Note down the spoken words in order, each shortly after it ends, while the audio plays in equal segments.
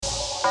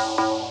This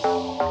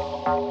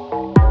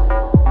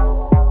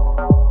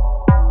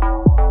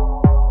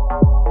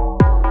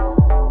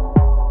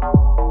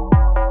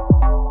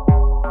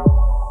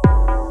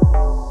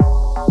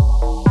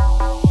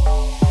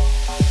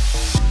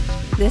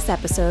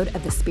episode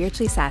of the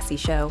Spiritually Sassy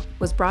Show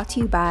was brought to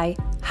you by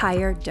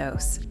Higher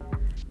Dose.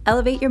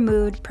 Elevate your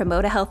mood,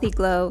 promote a healthy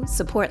glow,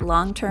 support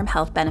long-term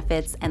health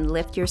benefits, and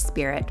lift your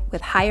spirit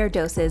with Higher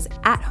Dose's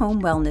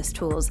at-home wellness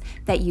tools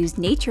that use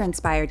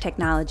nature-inspired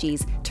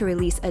technologies to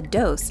release a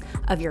dose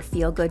of your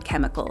feel-good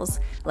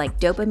chemicals like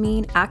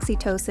dopamine,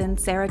 oxytocin,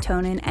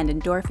 serotonin, and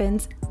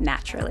endorphins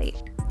naturally.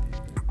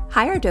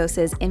 Higher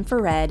Dose's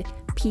infrared,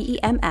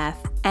 PEMF,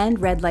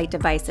 and red light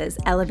devices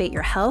elevate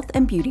your health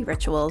and beauty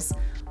rituals,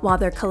 while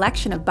their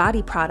collection of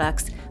body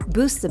products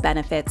boosts the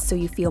benefits so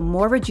you feel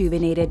more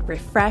rejuvenated,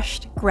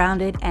 refreshed,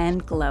 grounded,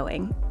 and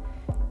glowing.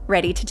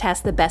 Ready to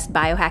test the best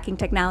biohacking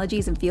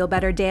technologies and feel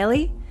better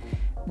daily?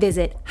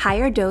 Visit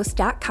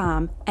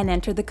higherdose.com and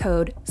enter the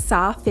code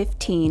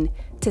SAW15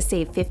 to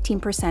save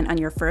 15% on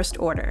your first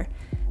order.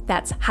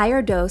 That's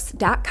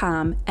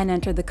higherdose.com and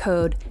enter the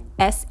code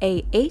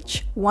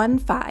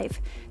SAH15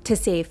 to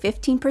save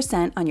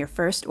 15% on your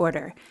first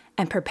order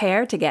and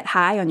prepare to get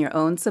high on your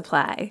own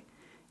supply.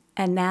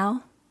 And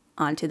now,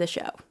 on to the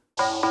show.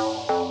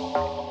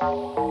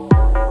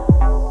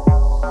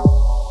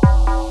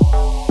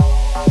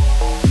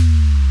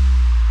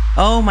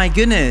 Oh my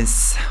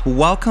goodness.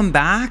 Welcome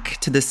back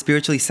to the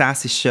Spiritually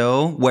Sassy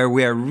Show, where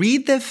we are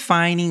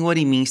redefining what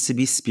it means to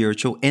be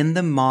spiritual in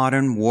the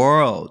modern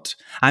world.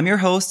 I'm your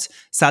host,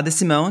 Sada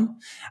Simone.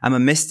 I'm a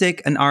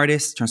mystic, an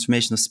artist,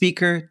 transformational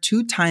speaker,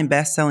 2-time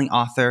best-selling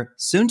author,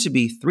 soon to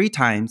be 3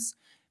 times,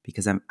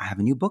 because I have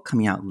a new book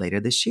coming out later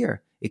this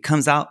year. It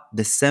comes out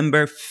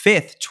December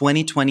 5th,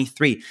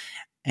 2023.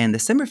 And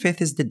December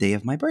 5th is the day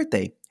of my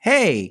birthday.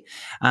 Hey,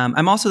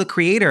 I'm also the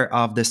creator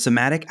of the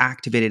Somatic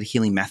Activated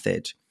Healing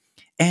Method.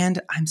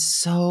 And I'm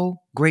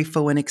so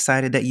grateful and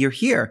excited that you're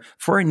here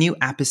for a new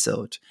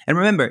episode. And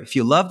remember, if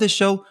you love the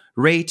show,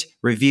 rate,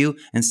 review,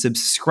 and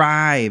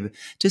subscribe.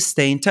 To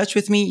stay in touch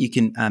with me, you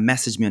can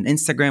message me on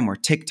Instagram or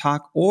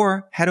TikTok,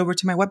 or head over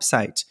to my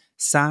website,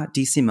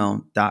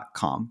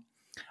 sadsimone.com.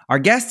 Our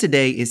guest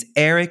today is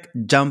Erik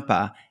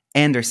Jampa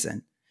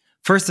Andersson.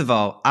 First of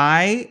all,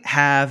 I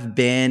have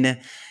been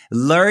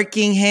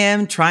lurking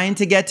him, trying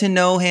to get to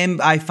know him.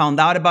 I found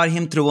out about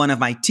him through one of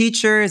my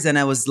teachers, and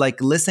I was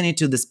listening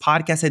to this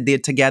podcast I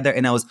did together,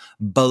 and I was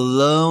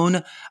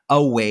blown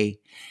away.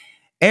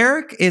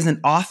 Erik is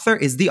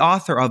the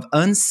author of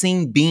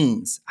Unseen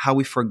Beings, How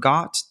We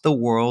Forgot the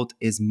World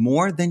is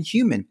More Than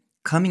Human,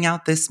 coming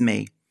out this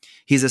May.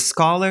 He's a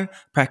scholar,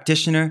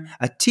 practitioner,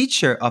 a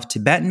teacher of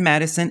Tibetan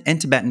medicine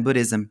and Tibetan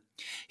Buddhism.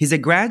 He's a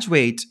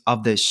graduate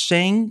of the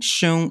Sheng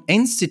Shung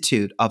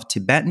Institute of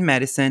Tibetan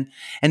Medicine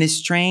and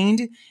is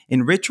trained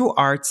in ritual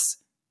arts,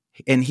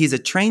 and he's a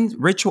trained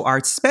ritual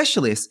arts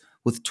specialist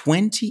with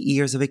 20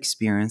 years of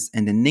experience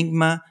in the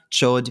Nyingma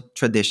Chod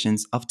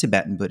traditions of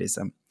Tibetan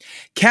Buddhism.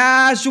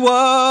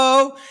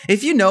 Casual!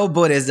 If you know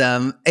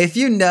Buddhism, if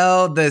you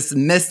know this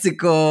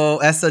mystical,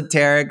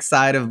 esoteric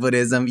side of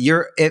Buddhism,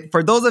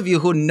 for those of you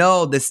who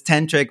know this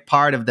tantric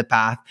part of the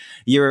path,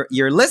 you're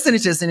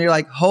listening to this and you're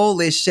like,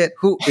 holy shit,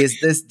 who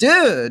is this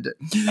dude?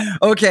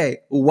 Okay,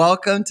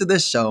 welcome to the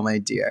show, my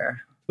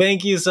dear.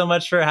 Thank you so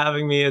much for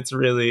having me. It's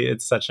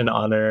such an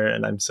honor,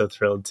 and I'm so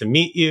thrilled to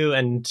meet you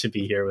and to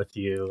be here with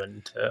you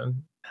and to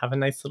have a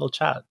nice little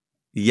chat.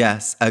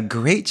 Yes, a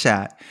great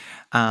chat.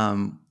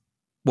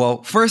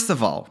 Well, first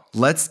of all,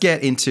 let's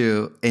get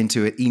into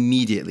it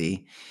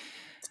immediately.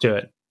 Let's do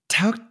it.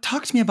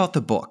 Talk to me about the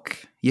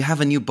book. You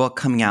have a new book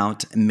coming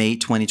out May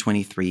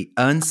 2023,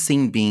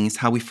 Unseen Beings,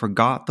 How We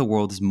Forgot the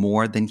World is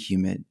More Than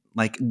Human.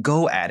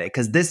 Go at it,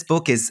 because this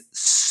book is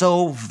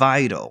so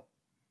vital.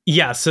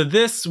 Yeah, so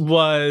it's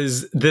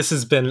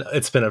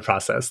been a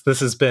process.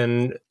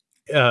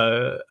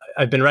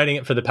 I've been writing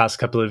it for the past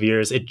couple of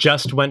years. It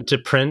just went to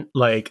print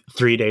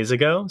 3 days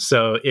ago.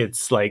 So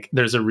it's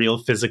there's a real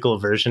physical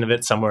version of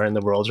it somewhere in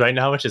the world right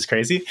now, which is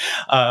crazy.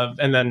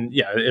 And then,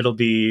 it'll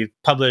be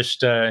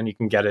published and you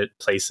can get it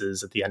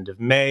places at the end of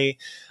May.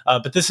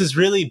 But this has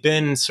really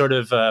been sort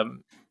of,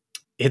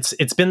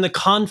 it's been the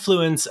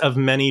confluence of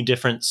many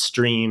different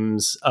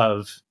streams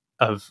of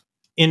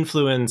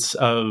influence,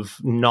 of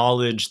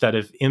knowledge that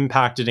have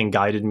impacted and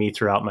guided me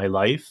throughout my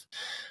life.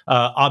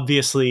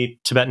 Obviously,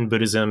 Tibetan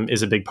Buddhism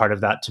is a big part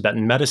of that.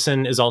 Tibetan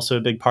medicine is also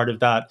a big part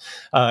of that.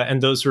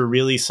 And those were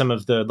really some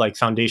of the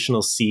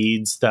foundational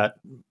seeds that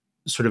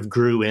sort of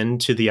grew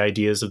into the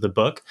ideas of the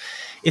book.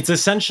 It's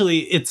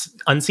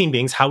Unseen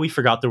Beings, How We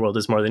Forgot the World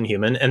is More Than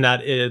Human. And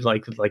that is,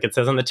 like it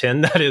says on the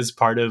tin, that is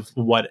part of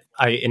what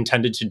I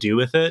intended to do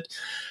with it.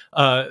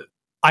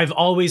 I've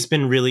always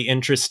been really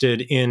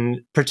interested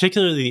in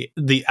particularly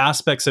the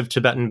aspects of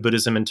Tibetan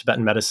Buddhism and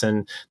Tibetan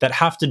medicine that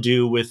have to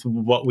do with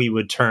what we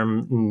would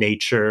term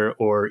nature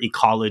or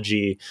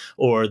ecology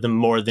or the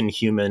more than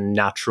human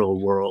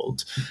natural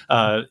world,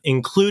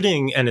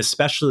 including and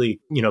especially,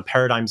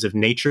 paradigms of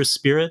nature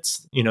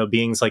spirits,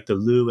 beings like the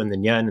Lu and the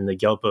Nyen and the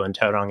Gyalpo and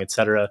Taurang,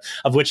 etc.,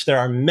 of which there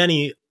are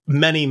many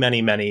many,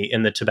 many, many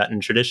in the Tibetan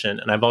tradition.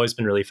 And I've always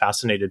been really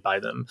fascinated by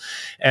them.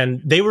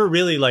 And they were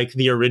really like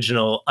the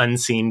original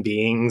unseen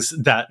beings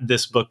that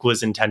this book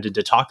was intended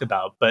to talk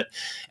about. But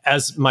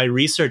as my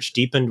research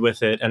deepened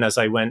with it, and as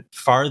I went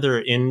farther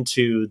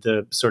into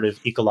the sort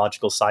of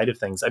ecological side of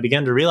things, I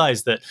began to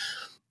realize that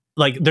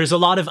like there's a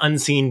lot of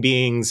unseen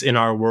beings in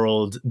our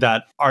world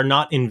that are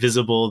not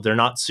invisible, they're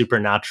not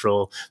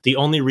supernatural. The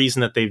only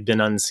reason that they've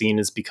been unseen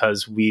is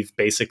because we've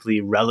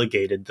basically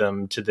relegated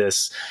them to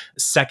this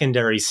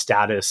secondary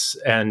status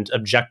and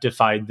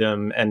objectified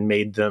them and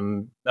made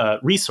them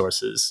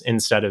resources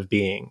instead of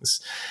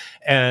beings.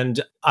 And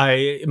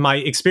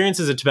my experience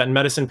as a Tibetan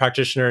medicine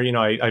practitioner,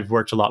 I've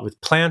worked a lot with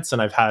plants,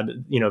 and I've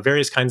had,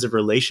 various kinds of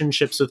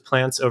relationships with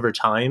plants over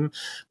time.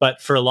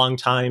 But for a long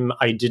time,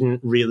 I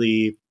didn't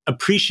really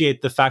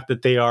appreciate the fact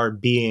that they are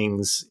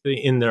beings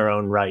in their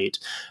own right.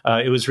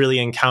 It was really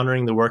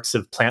encountering the works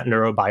of plant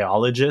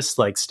neurobiologists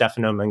like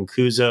Stefano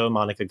Mancuso,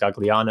 Monica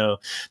Gagliano,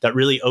 that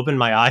really opened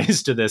my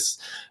eyes to this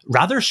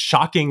rather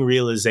shocking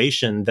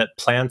realization that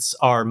plants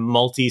are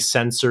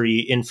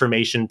multi-sensory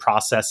information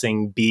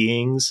processing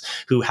beings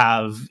who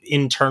have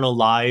internal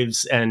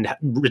lives and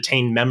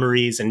retain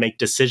memories and make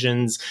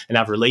decisions and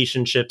have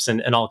relationships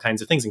and all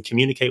kinds of things and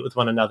communicate with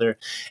one another.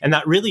 And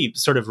that really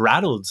sort of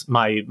rattled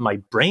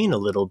my brain a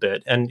little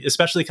bit. And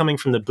especially coming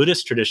from the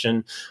Buddhist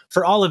tradition,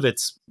 for all of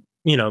its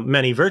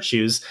many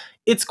virtues,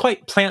 it's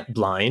quite plant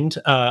blind,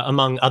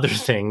 among other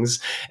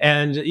things.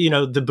 And,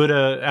 the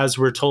Buddha, as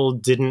we're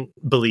told, didn't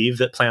believe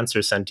that plants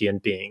are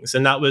sentient beings.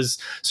 And that was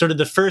sort of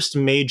the first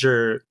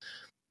major,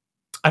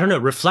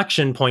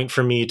 reflection point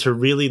for me to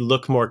really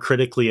look more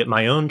critically at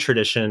my own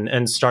tradition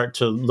and start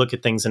to look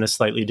at things in a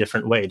slightly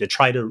different way, to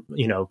try to,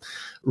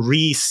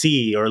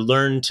 re-see or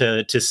learn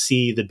to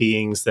see the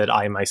beings that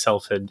I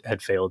myself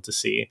had failed to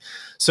see.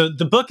 So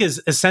the book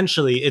is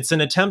essentially, it's an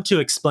attempt to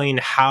explain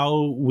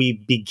how we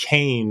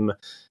became,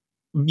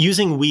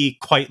 using we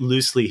quite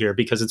loosely here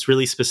because it's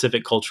really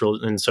specific cultural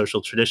and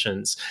social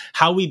traditions,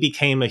 how we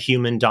became a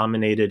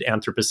human-dominated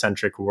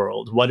anthropocentric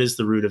world. What is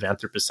the root of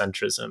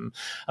anthropocentrism?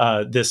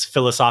 This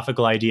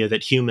philosophical idea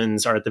that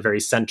humans are at the very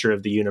center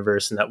of the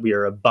universe and that we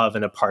are above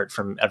and apart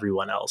from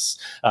everyone else,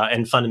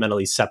 and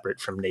fundamentally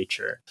separate from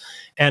nature.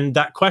 And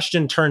that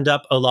question turned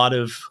up a lot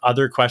of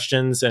other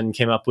questions and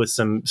came up with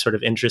some sort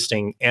of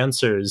interesting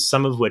answers,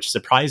 some of which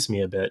surprised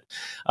me a bit.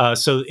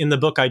 So in the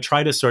book, I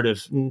try to sort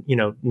of,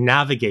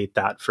 navigate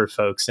that for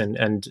folks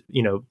and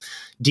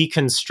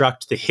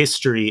deconstruct the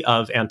history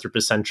of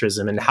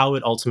anthropocentrism and how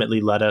it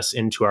ultimately led us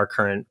into our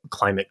current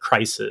climate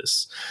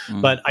crisis.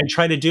 But I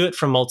try to do it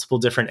from multiple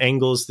different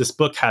angles. This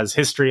book has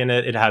history in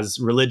it. It has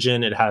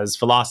religion. It has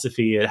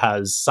philosophy. It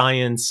has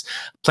science,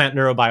 plant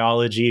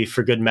neurobiology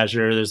for good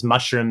measure. There's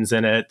mushrooms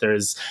in it.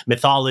 There's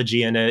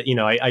mythology in it.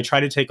 I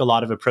try to take a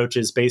lot of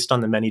approaches based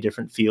on the many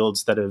different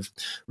fields that have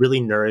really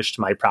nourished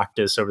my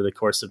practice over the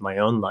course of my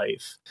own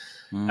life.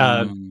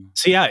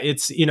 So yeah,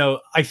 it's,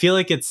 I feel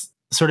like it's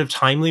sort of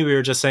timely. We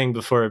were just saying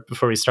before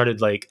we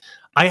started, like,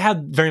 I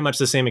had very much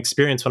the same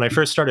experience when I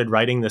first started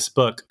writing this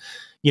book,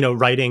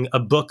 writing a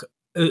book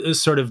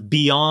sort of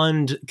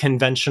beyond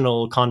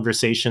conventional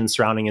conversation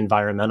surrounding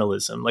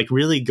environmentalism, like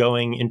really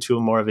going into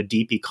a more of a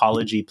deep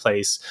ecology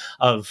place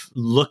of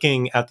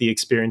looking at the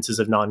experiences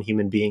of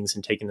non-human beings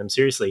and taking them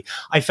seriously.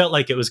 I felt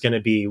like it was going to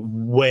be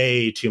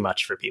way too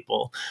much for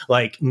people.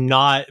 Like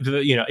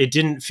it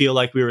didn't feel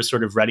like we were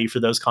sort of ready for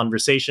those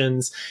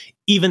conversations.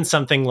 Even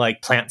something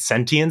like plant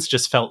sentience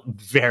just felt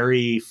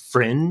very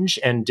fringe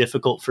and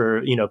difficult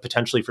for,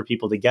 potentially for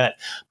people to get.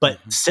 But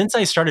since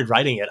I started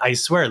writing it, I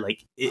swear,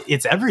 like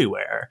it's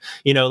everywhere.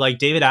 Like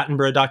David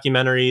Attenborough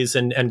documentaries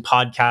and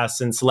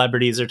podcasts and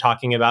celebrities are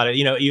talking about it.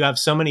 You have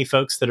so many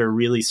folks that are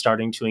really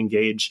starting to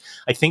engage,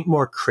 I think,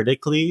 more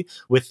critically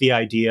with the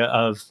idea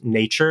of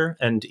nature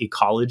and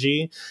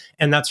ecology.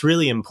 And that's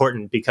really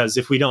important because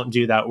if we don't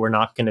do that, we're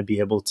not going to be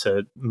able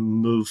to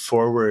move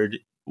forward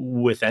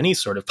with any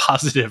sort of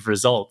positive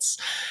results.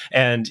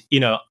 And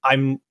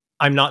I'm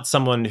not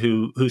someone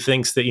who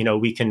thinks that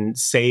we can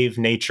save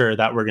nature,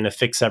 that we're going to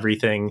fix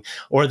everything,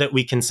 or that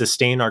we can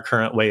sustain our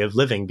current way of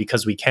living,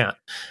 because we can't.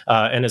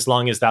 And as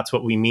long as that's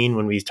what we mean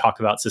when we talk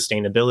about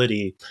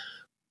sustainability,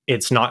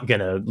 it's not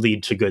going to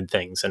lead to good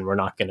things, and we're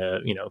not going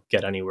to,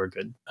 get anywhere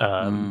good.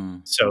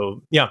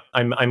 So yeah,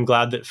 I'm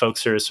glad that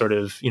folks are sort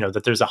of,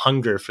 that there's a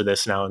hunger for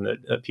this now, and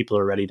that people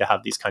are ready to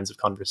have these kinds of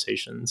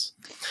conversations.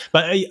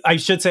 But I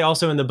should say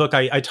also in the book,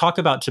 I talk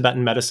about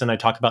Tibetan medicine. I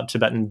talk about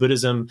Tibetan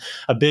Buddhism.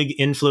 A big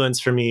influence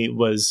for me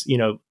was,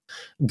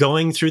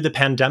 going through the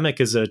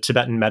pandemic as a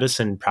Tibetan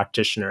medicine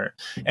practitioner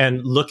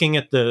and looking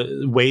at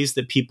the ways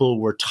that people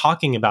were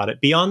talking about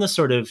it beyond the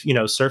sort of,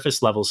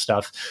 surface level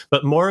stuff,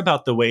 but more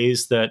about the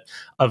ways that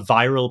a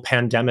viral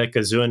pandemic,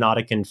 a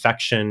zoonotic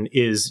infection,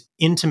 is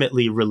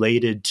intimately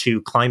related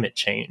to climate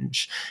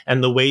change,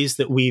 and the ways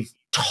that we've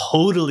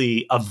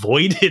totally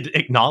avoided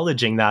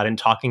acknowledging that and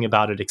talking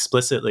about it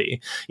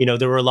explicitly.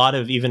 There were a lot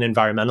of even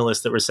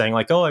environmentalists that were saying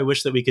like, oh, I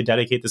wish that we could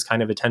dedicate this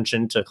kind of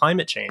attention to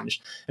climate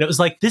change. And it was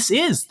like, this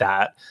is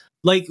that.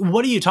 Like,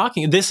 what are you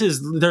talking?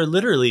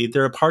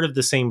 They're a part of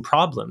the same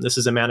problem. This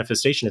is a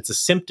manifestation. It's a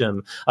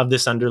symptom of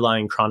this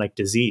underlying chronic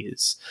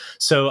disease.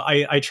 So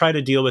I try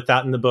to deal with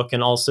that in the book,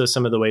 and also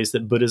some of the ways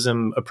that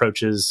Buddhism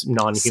approaches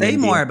non-human Say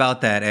beings. more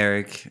about that,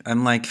 Erik.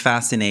 I'm like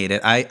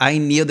fascinated. I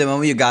knew the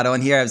moment you got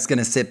on here, I was going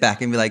to sit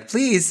back and be like,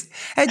 please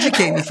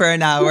educate me for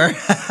an hour.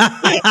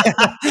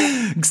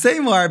 Say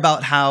more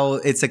about how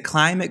it's a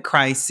climate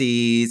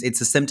crisis.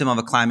 It's a symptom of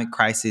a climate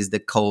crisis, the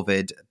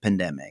COVID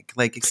pandemic.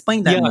 Like,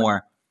 explain that Yeah.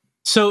 more.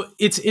 So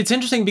it's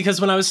interesting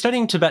because when I was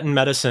studying Tibetan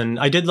medicine,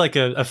 I did like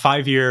a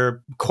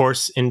 5-year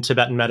course in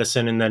Tibetan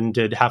medicine, and then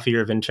did half a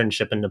year of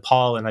internship in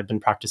Nepal, and I've been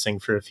practicing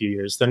for a few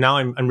years. So now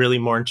I'm really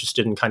more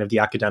interested in kind of the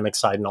academic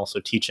side and also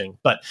teaching.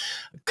 But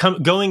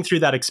going through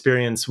that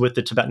experience with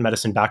the Tibetan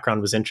medicine background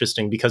was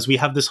interesting because we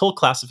have this whole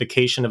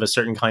classification of a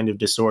certain kind of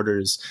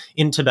disorders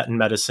in Tibetan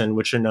medicine,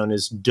 which are known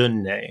as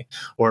dunne,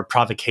 or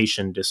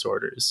provocation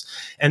disorders.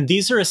 And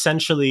these are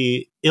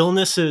essentially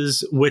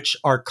illnesses which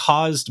are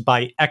caused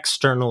by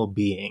external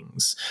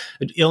beings,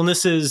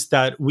 illnesses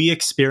that we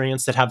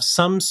experience that have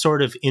some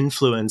sort of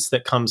influence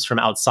that comes from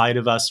outside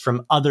of us,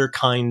 from other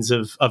kinds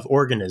of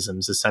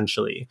organisms,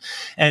 essentially.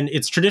 And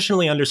it's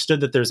traditionally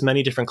understood that there's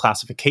many different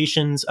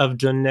classifications of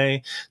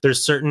dunne.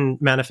 There's certain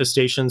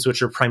manifestations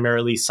which are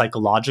primarily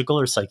psychological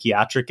or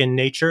psychiatric in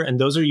nature, and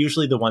those are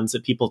usually the ones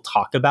that people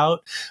talk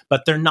about,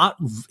 but they're not,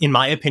 in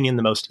my opinion,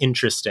 the most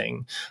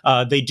interesting.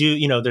 They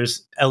do,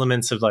 there's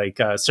elements of like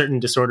certain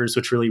disorders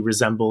which really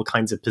resemble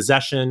kinds of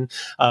possession.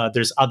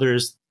 There's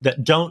others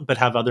that don't, but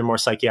have other more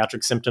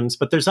psychiatric symptoms.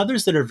 But there's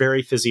others that are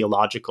very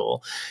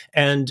physiological.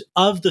 And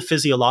of the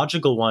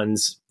physiological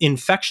ones,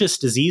 infectious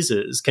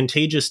diseases,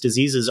 contagious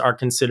diseases are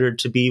considered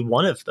to be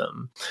one of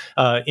them.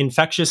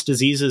 Infectious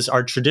diseases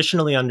are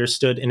traditionally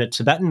understood in a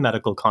Tibetan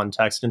medical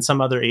context and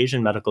some other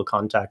Asian medical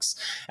contexts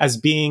as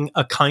being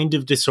a kind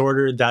of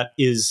disorder that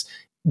is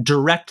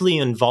directly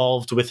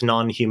involved with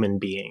non-human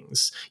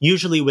beings,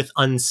 usually with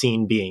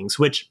unseen beings,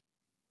 which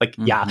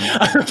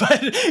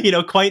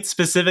but quite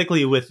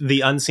specifically with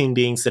the unseen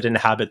beings that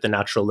inhabit the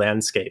natural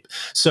landscape.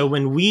 So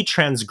when we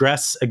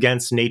transgress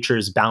against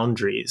nature's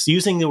boundaries,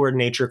 using the word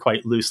nature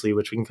quite loosely,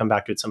 which we can come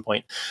back to at some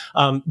point,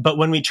 but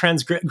when we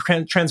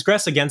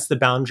transgress against the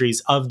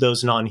boundaries of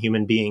those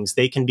non-human beings,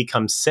 they can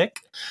become sick.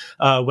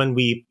 When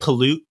we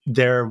pollute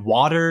their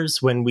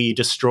waters, when we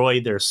destroy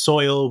their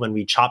soil, when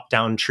we chop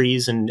down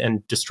trees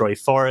and destroy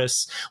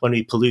forests, when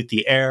we pollute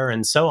the air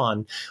and so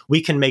on, we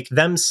can make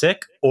them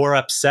sick or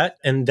upset,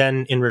 and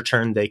then in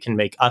return, they can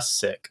make us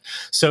sick.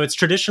 So it's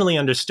traditionally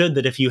understood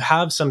that if you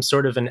have some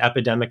sort of an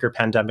epidemic or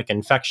pandemic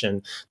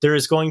infection, there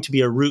is going to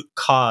be a root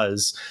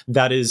cause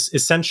that is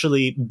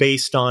essentially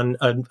based on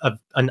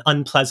an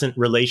unpleasant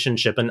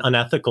relationship, an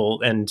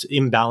unethical and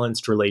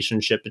imbalanced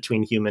relationship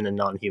between human and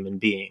non-human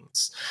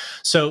beings.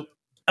 So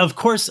of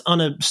course,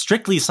 on a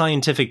strictly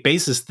scientific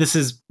basis, this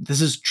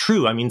is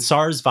true. I mean,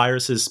 SARS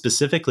viruses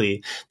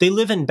specifically, they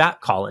live in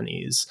bat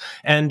colonies,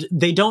 and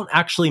they don't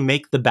actually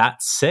make the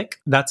bats sick.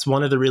 That's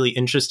one of the really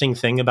interesting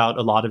thing about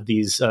a lot of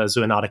these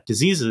zoonotic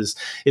diseases,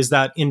 is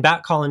that in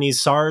bat colonies,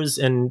 SARS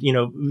and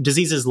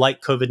diseases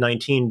like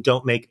COVID-19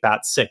 don't make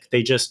bats sick.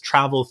 They just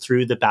travel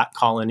through the bat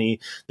colony.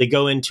 They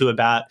go into a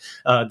bat.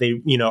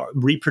 They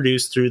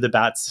reproduce through the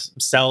bat's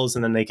cells,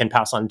 and then they can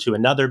pass on to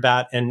another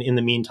bat. And in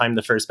the meantime,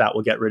 the first bat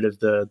will get rid of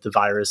the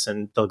virus,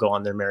 and they'll go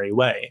on their merry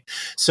way.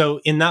 So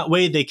in that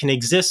way, they can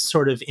exist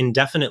sort of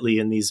indefinitely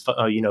in these,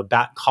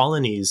 bat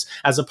colonies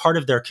as a part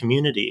of their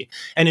community.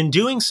 And in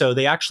doing so,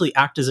 they actually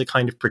act as a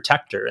kind of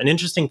protector. An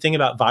interesting thing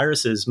about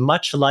viruses,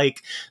 much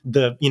like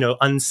the,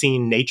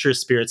 unseen nature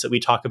spirits that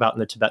we talk about in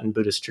the Tibetan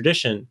Buddhist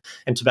tradition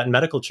and Tibetan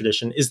medical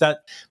tradition, is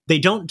that they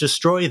don't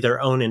destroy their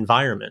own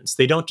environments.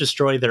 They don't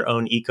destroy their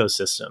own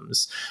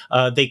ecosystems.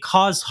 They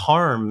cause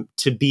harm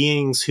to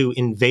beings who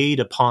invade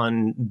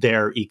upon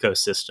their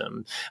ecosystem.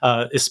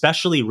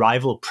 Especially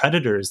rival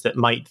predators that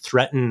might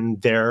threaten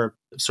their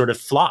sort of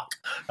flock,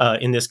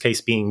 in this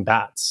case being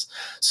bats.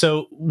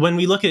 So when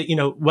we look at,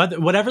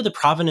 whatever the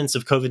provenance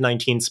of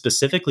COVID-19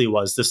 specifically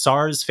was, the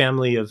SARS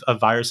family of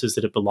viruses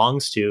that it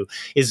belongs to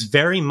is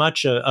very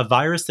much a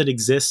virus that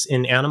exists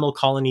in animal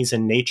colonies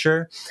in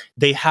nature.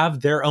 They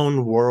have their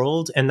own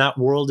world, and that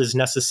world is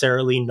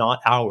necessarily not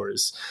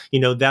ours.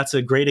 That's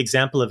a great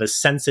example of a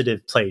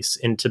sensitive place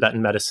in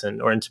Tibetan medicine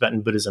or in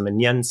Tibetan Buddhism, in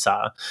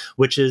Nyensa,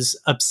 which is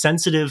a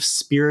sensitive,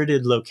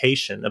 spirited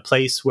location, a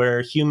place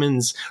where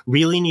humans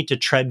really need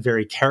to tread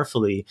very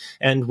carefully,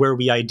 and where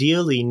we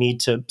ideally need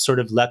to sort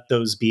of let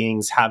those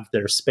beings have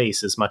their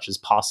space as much as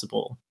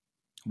possible.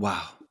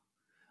 Wow.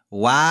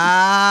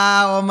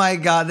 Oh my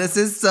God, this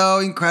is so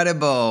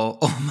incredible.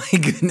 Oh my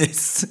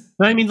goodness.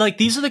 I mean, like,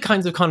 these are the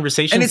kinds of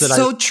conversations and it's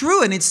so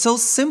true, and it's so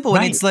simple,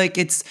 right. And it's like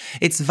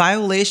it's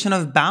violation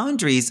of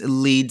boundaries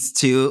leads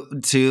to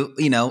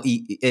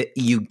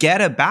you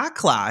get a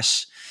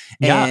backlash,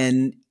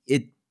 and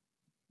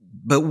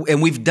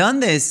and we've done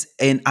this,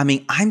 and I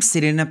mean, I'm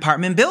sitting in an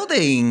apartment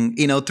building,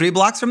 3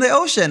 blocks from the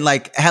ocean.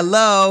 Like,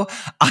 hello,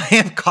 I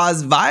have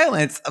caused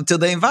violence to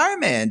the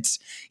environment,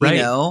 right.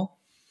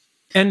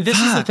 And this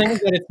is the thing,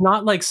 that it's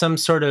not like some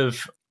sort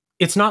of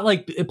it's not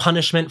like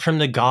punishment from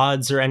the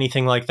gods or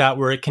anything like that,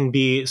 where it can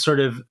be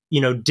sort of,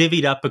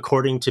 divvied up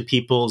according to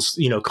people's,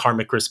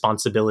 karmic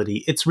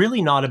responsibility. It's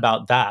really not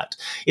about that.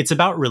 It's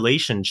about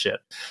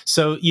relationship.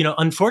 So,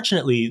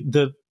 unfortunately,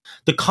 the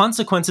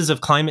consequences of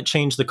climate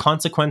change, the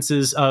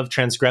consequences of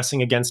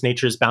transgressing against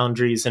nature's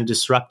boundaries and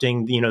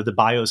disrupting, the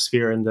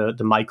biosphere and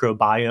the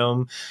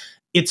microbiome,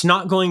 it's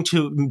not going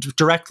to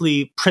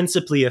directly,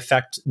 principally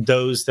affect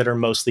those that are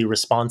mostly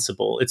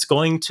responsible. It's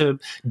going to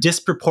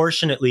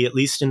disproportionately, at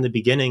least in the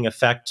beginning,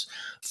 affect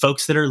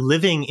folks that are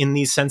living in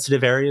these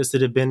sensitive areas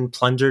that have been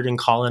plundered and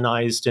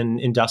colonized and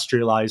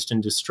industrialized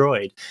and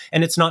destroyed.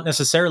 And it's not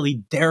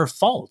necessarily their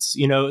faults.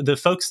 The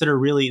folks that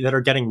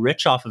are getting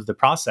rich off of the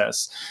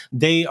process,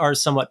 they are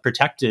somewhat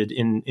protected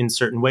in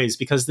certain ways,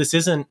 because this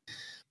isn't,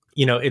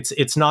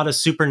 it's not a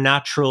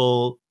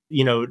supernatural,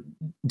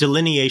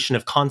 delineation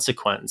of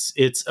consequence.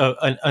 It's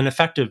an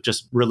effective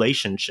just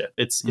relationship.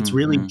 It's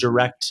really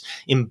direct,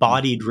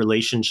 embodied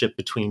relationship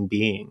between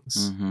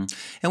beings.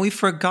 And we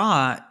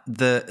forgot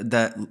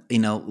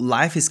that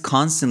life is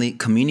constantly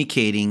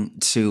communicating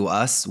to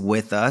us,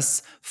 with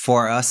us,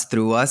 for us,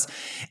 through us.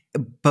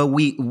 But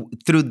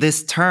through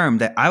this term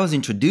that I was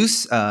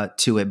introduced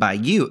to it by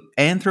you,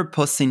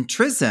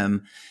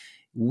 anthropocentrism,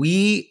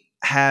 we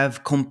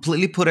have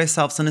completely put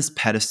ourselves on this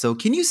pedestal.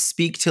 Can you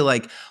speak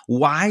to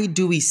why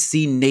do we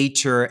see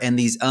nature and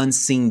these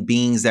unseen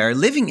beings that are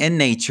living in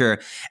nature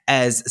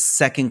as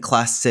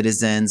second-class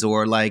citizens,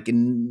 or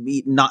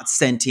not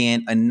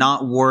sentient and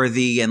not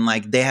worthy, and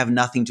they have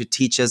nothing to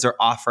teach us or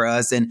offer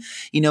us? And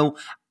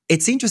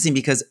it's interesting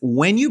because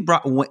when you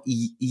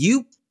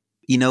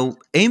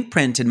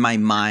imprinted my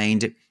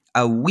mind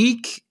a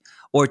week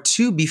or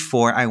two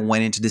before I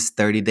went into this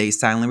 30-day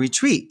silent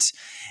retreat.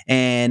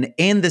 And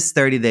in this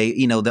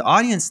 30-day, the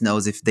audience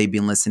knows, if they've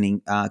been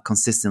listening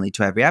consistently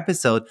to every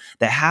episode,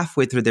 that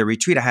halfway through the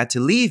retreat, I had to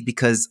leave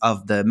because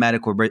of the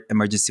medical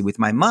emergency with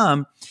my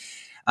mom.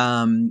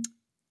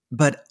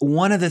 But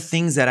one of the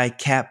things that I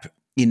kept,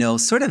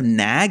 sort of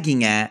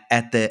nagging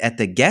at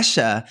the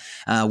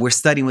Geshe, we're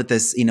studying with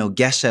this,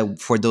 Geshe,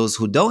 for those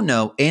who don't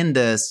know, in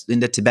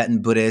the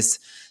Tibetan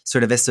Buddhist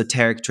sort of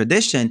esoteric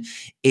tradition,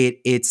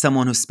 it's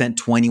someone who spent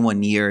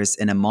 21 years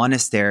in a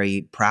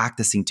monastery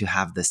practicing to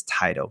have this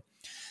title.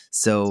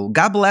 So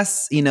God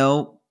bless,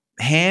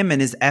 him and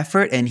his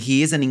effort. And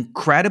he is an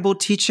incredible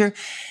teacher.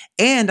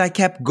 And I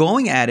kept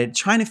going at it,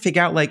 trying to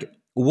figure out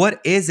what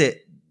is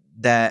it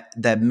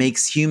that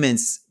makes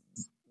humans,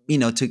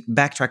 to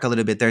backtrack a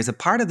little bit. There's a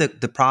part of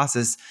the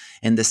process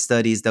in the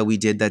studies that we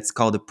did that's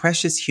called the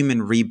precious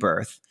human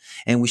rebirth.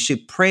 And we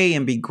should pray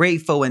and be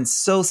grateful and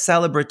so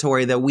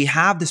celebratory that we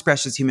have this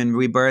precious human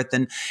rebirth.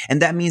 And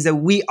that means that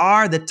we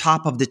are the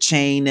top of the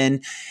chain.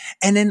 And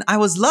then I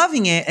was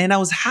loving it and I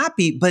was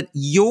happy. But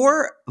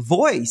your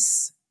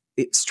voice,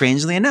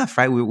 strangely enough,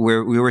 right? We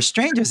were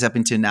strangers up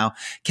until now,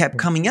 kept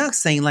coming out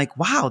saying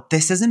wow,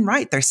 this isn't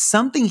right. There's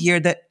something here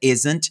that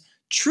isn't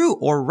true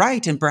or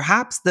right. And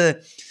perhaps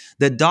the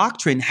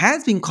doctrine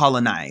has been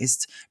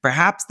colonized.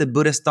 Perhaps the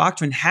Buddhist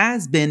doctrine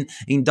has been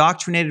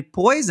indoctrinated,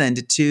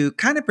 poisoned to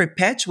kind of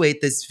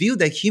perpetuate this view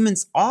that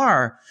humans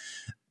are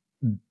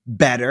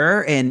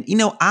better. And,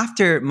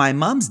 after my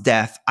mom's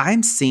death,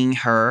 I'm seeing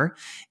her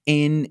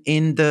in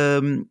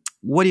the,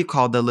 what do you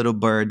call the little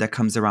bird that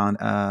comes around?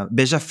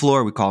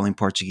 Beija-flor, we call in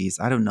Portuguese.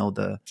 I don't know,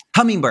 the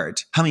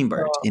hummingbird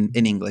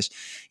in English.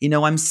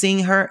 I'm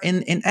seeing her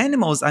in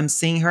animals. I'm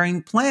seeing her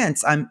in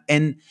plants.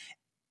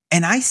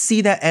 And I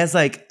see that as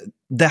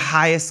the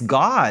highest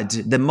God,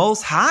 the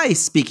Most High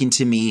speaking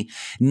to me,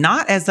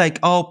 not as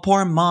oh,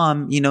 poor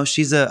mom,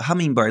 she's a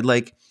hummingbird.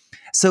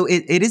 So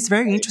it is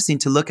very interesting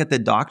to look at the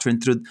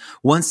doctrine through,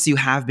 once you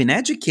have been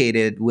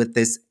educated with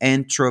this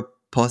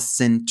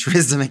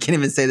anthropocentrism. I can't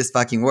even say this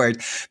fucking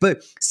word,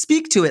 but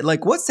speak to it.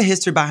 What's the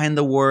history behind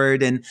the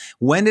word, and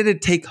when did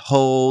it take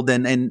hold,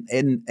 and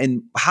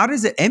how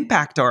does it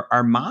impact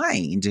our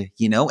mind,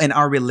 and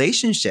our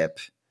relationship?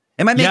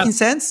 Am I making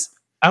sense?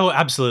 Oh,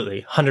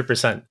 absolutely.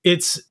 100%.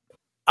 It's,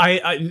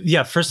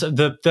 first,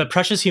 the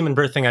precious human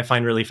birth thing I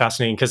find really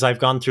fascinating, because I've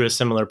gone through a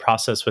similar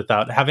process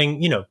without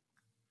having,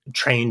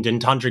 trained in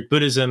Tantric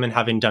Buddhism and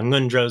having done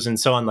ngundros and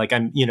so on.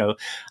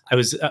 I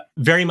was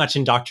very much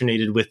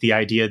indoctrinated with the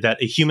idea that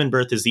a human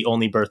birth is the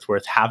only birth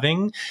worth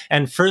having.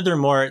 And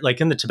furthermore,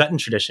 in the Tibetan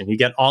tradition, you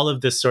get all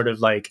of this sort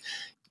of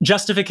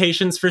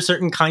justifications for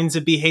certain kinds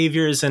of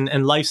behaviors and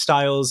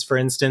lifestyles. For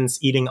instance,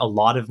 eating a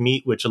lot of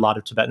meat, which a lot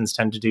of Tibetans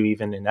tend to do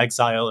even in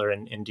exile or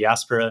in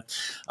diaspora.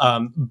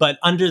 But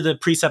under the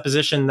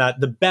presupposition that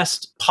the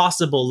best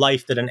possible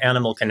life that an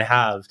animal can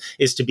have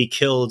is to be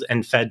killed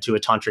and fed to a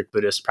Tantric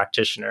Buddhist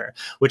practitioner,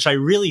 which I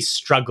really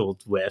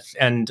struggled with.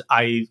 And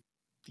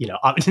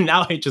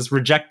now I just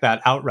reject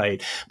that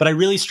outright. But I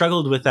really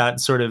struggled with that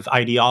sort of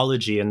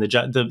ideology and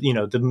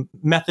the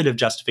method of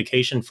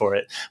justification for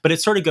it. But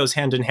it sort of goes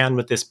hand in hand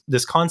with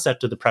this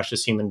concept of the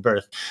precious human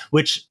birth,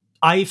 which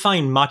I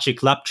find Maciek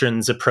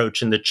Leptrin's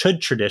approach in the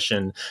Chud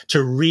tradition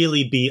to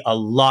really be a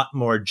lot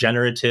more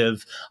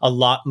generative, a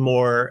lot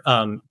more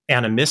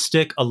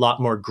animistic, a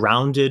lot more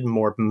grounded,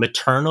 more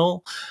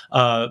maternal,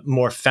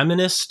 more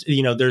feminist.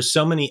 There's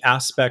so many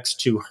aspects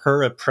to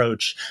her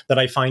approach that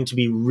I find to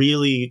be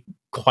really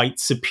quite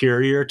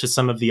superior to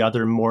some of the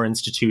other more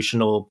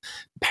institutional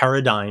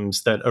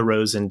paradigms that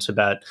arose in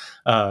Tibet,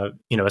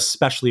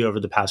 especially over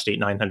the past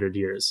 900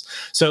 years.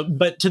 So,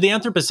 but to the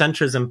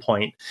anthropocentrism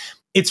point,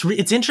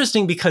 it's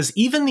interesting because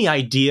even the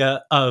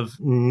idea of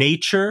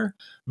nature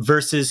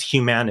versus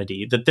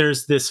humanity, that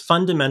there's this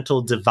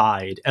fundamental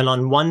divide. And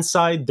on one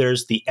side,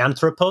 there's the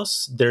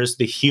anthropos, there's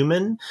the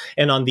human,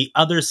 and on the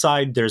other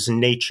side, there's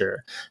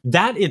nature.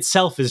 That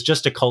itself is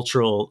just a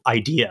cultural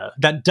idea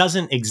that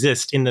doesn't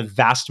exist in the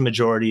vast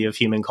majority of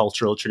human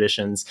cultural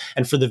traditions.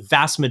 And for the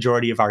vast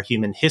majority of our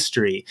human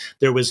history,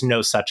 there was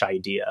no such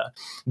idea.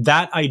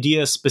 That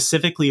idea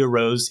specifically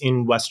arose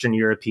in Western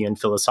European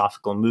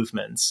philosophical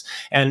movements.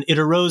 And it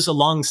arose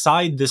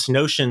alongside this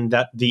notion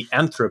that the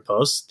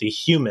anthropos, the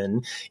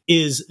human,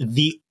 is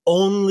the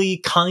only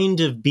kind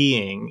of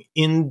being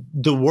in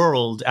the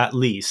world, at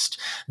least,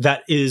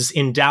 that is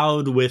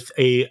endowed with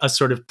a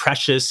sort of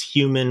precious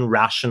human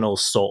rational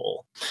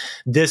soul.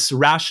 This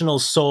rational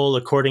soul,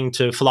 according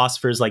to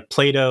philosophers like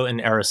Plato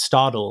and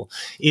Aristotle,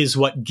 is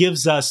what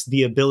gives us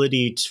the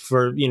ability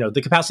for,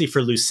 the capacity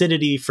for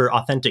lucidity, for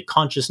authentic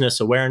consciousness,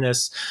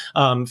 awareness,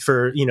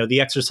 for, the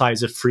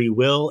exercise of free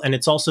will. And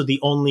it's also the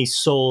only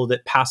soul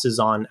that passes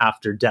on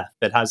after death,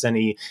 that has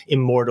any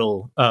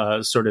immortal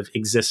sort of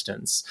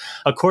existence.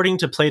 According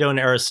to Plato and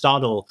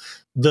Aristotle,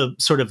 the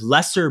sort of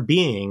lesser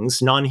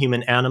beings,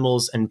 non-human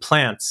animals and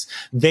plants,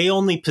 they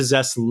only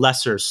possess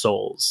lesser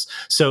souls.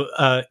 So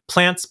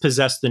plants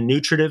possess the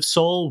nutritive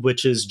soul,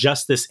 which is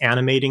just this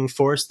animating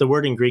force. The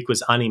word in Greek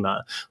was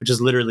anima, which is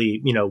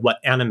literally, what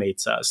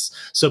animates us.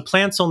 So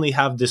plants only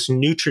have this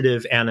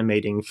nutritive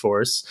animating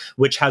force,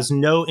 which has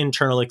no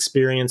internal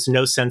experience,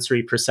 no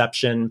sensory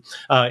perception.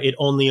 It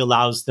only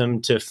allows them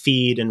to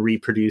feed and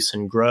reproduce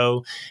and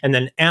grow. And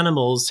then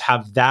animals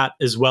have that,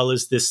 as well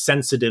as this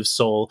sensitive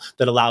soul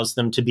that allows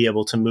them to be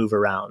able to move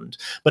around.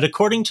 But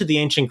according to the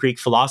ancient Greek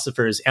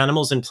philosophers,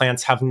 animals and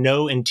plants have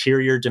no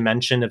interior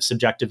dimension of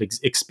subjective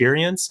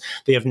experience.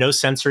 They have no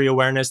sensory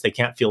awareness. They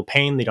can't feel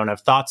pain. They don't have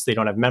thoughts. They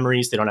don't have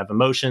memories. They don't have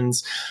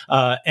emotions.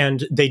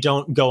 And they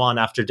don't go on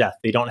after death.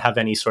 They don't have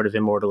any sort of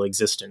immortal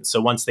existence. So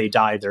once they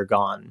die, they're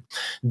gone.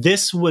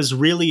 This was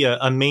really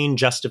a main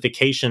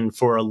justification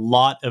for a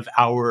lot of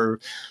our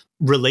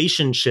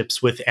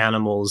relationships with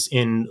animals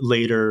in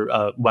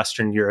later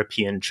Western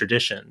European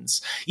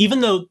traditions.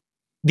 Even though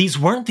these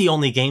weren't the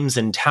only games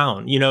in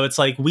town. It's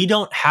like we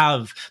don't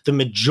have the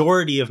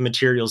majority of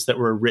materials that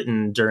were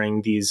written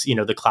during these,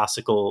 the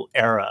classical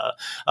era.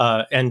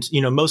 And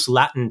most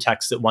Latin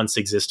texts that once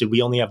existed,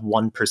 we only have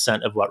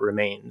 1% of what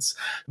remains.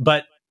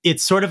 But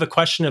it's sort of a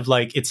question of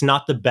like, it's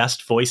not the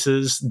best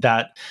voices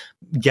that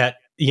get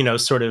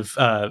sort of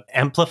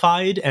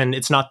amplified, and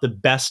it's not the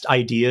best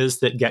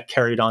ideas that get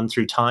carried on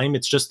through time.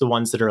 It's just the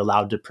ones that are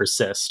allowed to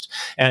persist.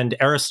 And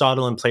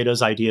Aristotle and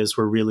Plato's ideas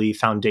were really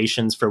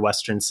foundations for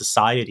Western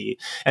society.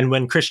 And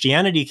when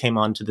Christianity came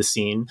onto the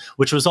scene,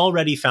 which was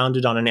already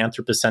founded on an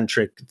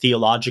anthropocentric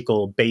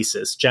theological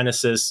basis,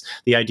 Genesis,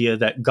 the idea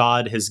that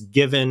God has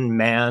given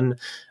man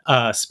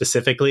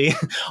specifically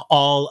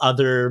all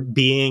other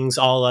beings,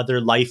 all other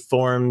life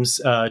forms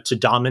to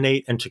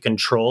dominate and to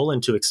control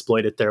and to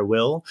exploit at their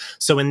will.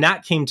 So when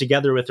that came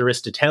together with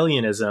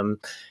Aristotelianism,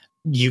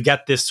 you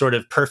get this sort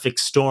of perfect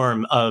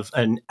storm of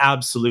an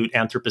absolute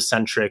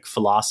anthropocentric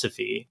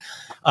philosophy.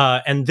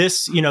 And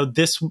this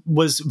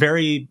was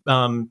very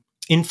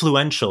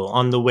influential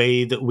on the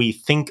way that we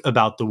think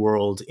about the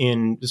world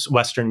in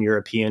Western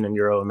European and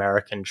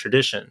Euro-American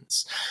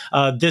traditions.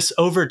 This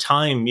over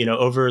time,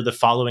 over the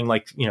following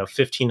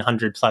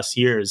 1,500 plus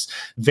years,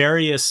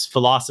 various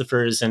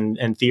philosophers and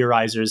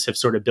theorizers have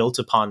sort of built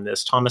upon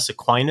this. Thomas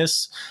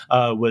Aquinas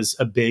was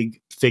a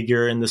big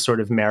figure in the sort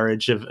of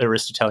marriage of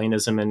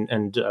Aristotelianism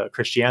and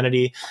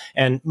Christianity.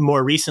 And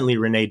more recently,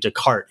 Rene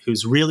Descartes,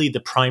 who's really the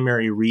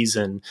primary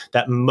reason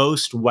that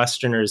most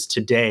Westerners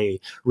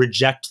today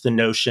reject the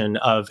notion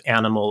of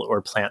animal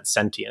or plant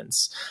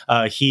sentience.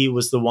 He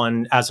was the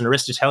one, as an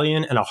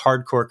Aristotelian and a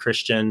hardcore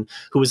Christian,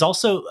 who was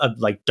also a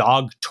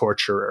dog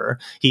torturer.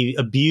 He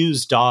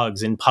abused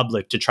dogs in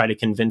public to try to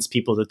convince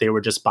people that they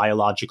were just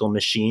biological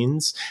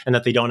machines and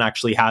that they don't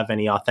actually have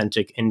any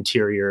authentic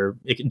interior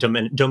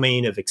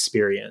domain of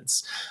experience.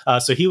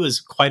 So he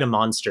was quite a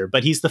monster,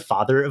 but he's the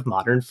father of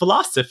modern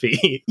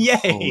philosophy.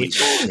 Yay!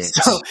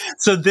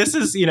 So this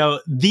is,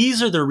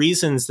 these are the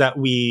reasons that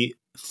we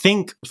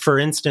think, for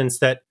instance,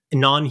 that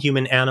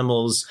non-human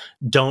animals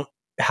don't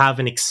have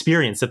an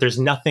experience, that there's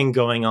nothing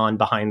going on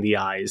behind the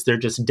eyes. They're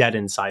just dead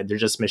inside. They're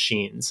just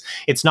machines.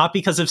 It's not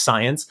because of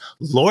science.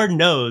 Lord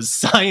knows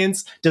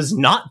science does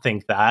not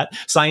think that.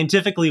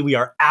 Scientifically, we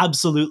are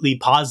absolutely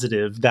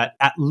positive that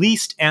at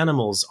least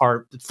animals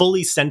are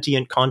fully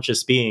sentient,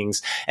 conscious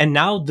beings. And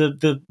now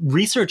the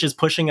research is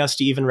pushing us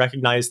to even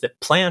recognize that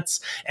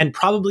plants and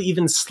probably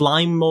even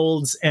slime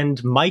molds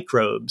and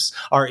microbes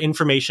are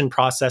information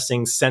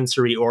processing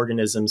sensory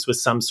organisms with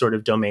some sort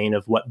of domain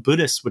of what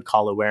Buddhists would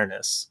call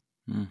awareness.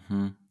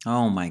 Mm-hmm.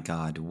 Oh my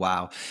God.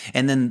 Wow.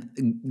 And then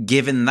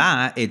given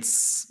that,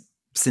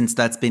 since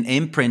that's been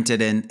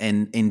imprinted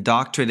and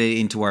indoctrinated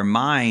into our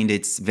mind,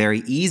 it's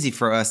very easy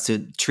for us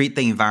to treat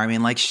the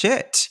environment like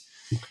shit.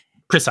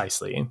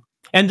 Precisely.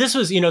 And this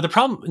was, one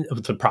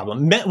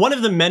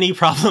of the many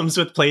problems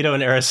with Plato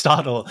and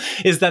Aristotle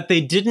is that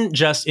they didn't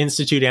just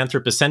institute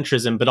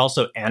anthropocentrism, but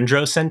also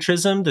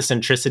androcentrism, the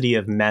centricity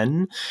of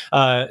men.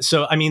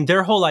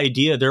 Their whole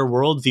idea, their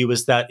worldview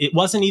was that it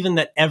wasn't even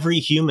that every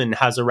human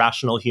has a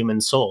rational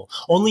human soul.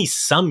 Only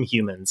some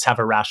humans have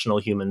a rational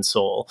human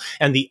soul.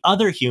 And the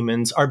other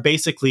humans are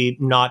basically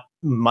not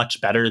much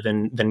better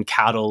than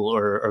cattle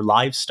or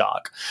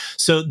livestock.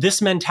 So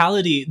this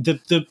mentality,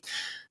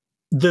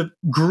 the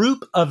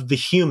group of the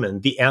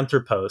human, the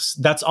anthropos,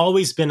 that's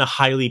always been a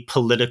highly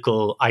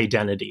political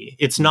identity.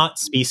 It's not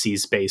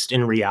species-based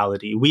in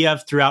reality. We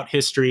have throughout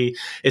history,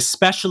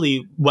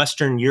 especially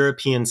Western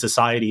European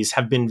societies,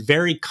 have been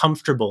very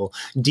comfortable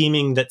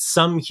deeming that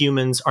some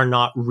humans are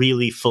not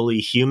really fully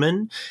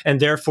human,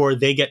 and therefore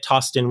they get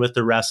tossed in with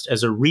the rest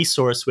as a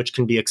resource which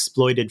can be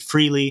exploited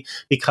freely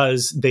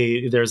because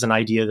there's an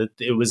idea that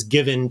it was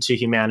given to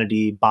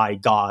humanity by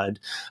God,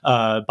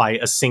 by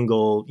a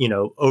single,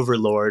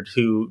 overlord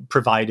who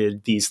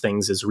provided these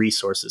things as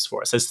resources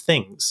for us, as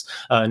things,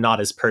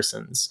 not as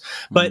persons.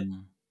 But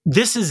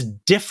this is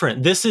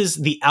different. This is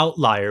the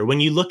outlier.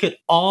 When you look at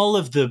all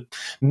of the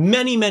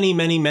many, many,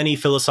 many, many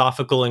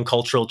philosophical and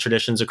cultural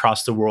traditions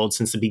across the world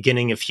since the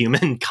beginning of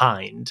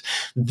humankind,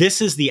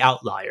 this is the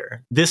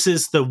outlier. This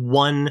is the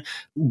one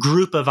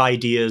group of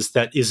ideas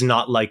that is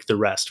not like the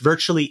rest.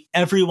 Virtually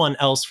everyone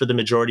else for the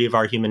majority of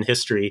our human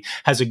history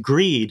has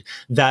agreed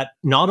that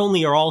not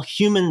only are all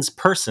humans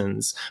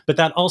persons, but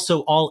that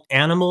also all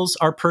animals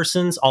are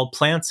persons, all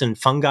plants and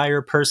fungi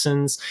are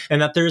persons,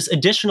 and that there's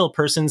additional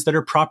persons that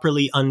are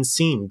properly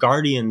unseen,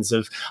 guardians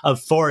of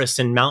forests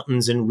and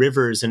mountains and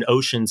rivers and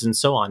oceans and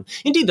so on.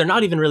 Indeed, they're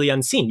not even really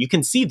unseen. You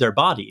can see their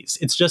bodies.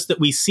 It's just that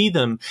we see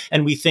them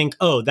and we think,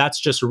 oh, that's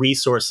just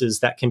resources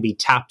that can be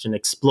tapped and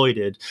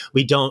exploited.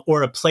 We don't,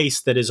 or a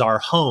place that is our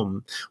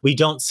home. We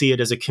don't see it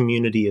as a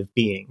community of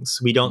beings.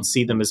 We don't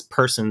see them as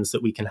persons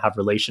that we can have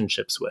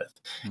relationships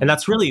with. And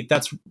that's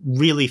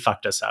really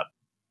fucked us up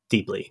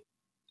deeply.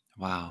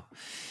 Wow.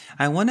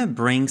 I want to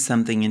bring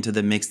something into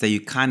the mix that you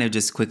kind of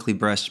just quickly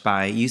brushed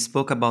by. You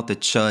spoke about the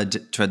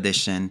chud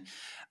tradition.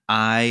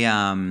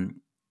 It's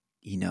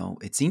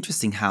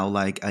interesting how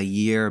like a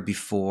year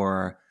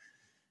before,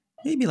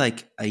 maybe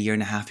like a year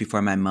and a half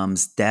before my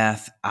mom's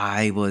death,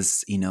 I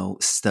was,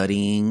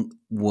 studying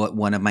what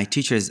one of my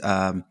teachers,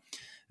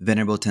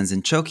 Venerable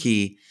Tenzin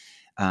Choki,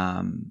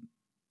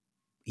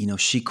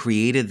 she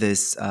created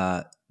this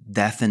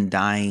death and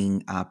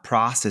dying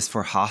process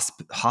for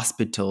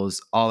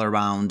hospitals all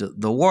around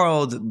the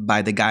world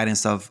by the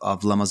guidance of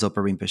Lama Zopa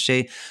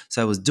Rinpoche. So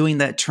I was doing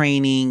that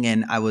training,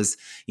 and I was,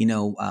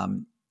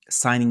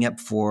 signing up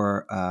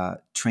for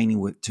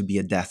training to be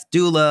a death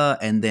doula.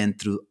 And then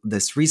through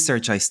this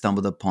research, I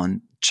stumbled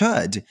upon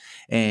Chud,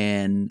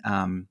 and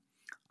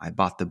I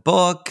bought the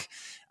book.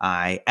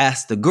 I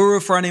asked the guru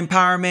for an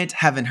empowerment,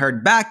 haven't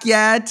heard back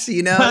yet,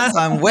 so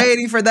I'm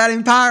waiting for that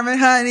empowerment,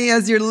 honey.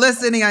 As you're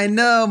listening, I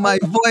know my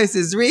voice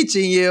is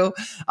reaching you.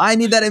 I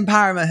need that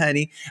empowerment,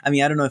 honey. I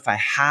mean, I don't know if I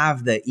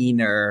have the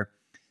inner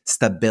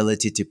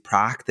stability to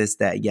practice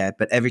that yet,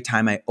 but every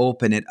time I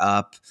open it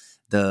up,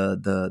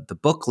 the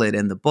booklet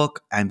and the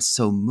book, I'm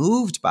so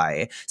moved by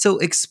it. So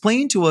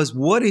explain to us,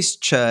 what is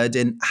Chud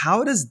and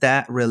how does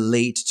that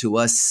relate to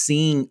us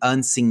seeing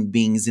unseen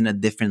beings in a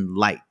different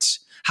light?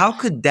 How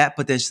could that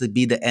potentially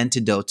be the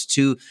antidote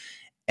to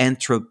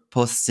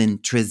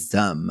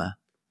anthropocentrism?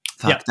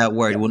 Fuck, that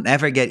word will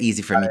never get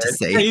easy for me to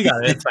say. Yeah, you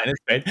got it. It's fine. It's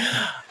great.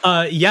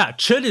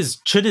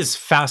 Chud is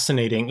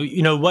fascinating.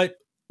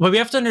 What we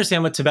have to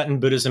understand with Tibetan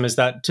Buddhism is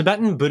that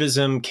Tibetan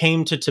Buddhism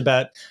came to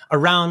Tibet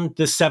around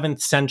the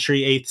 7th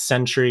century, 8th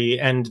century,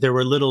 and there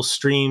were little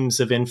streams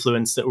of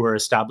influence that were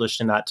established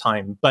in that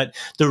time. But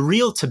the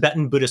real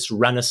Tibetan Buddhist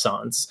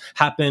Renaissance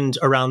happened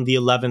around the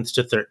 11th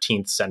to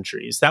 13th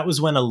centuries. That was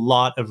when a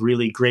lot of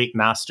really great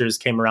masters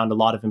came around, a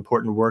lot of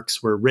important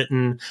works were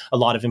written, a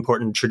lot of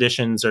important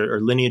traditions or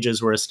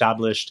lineages were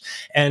established,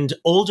 and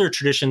older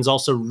traditions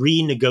also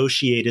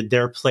renegotiated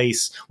their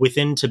place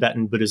within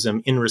Tibetan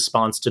Buddhism in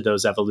response to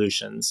those evolutions.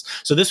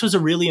 So this was a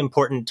really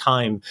important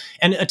time,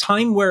 and a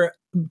time where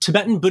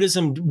Tibetan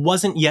Buddhism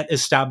wasn't yet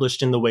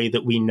established in the way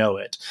that we know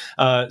it.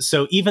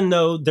 So even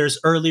though there's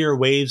earlier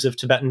waves of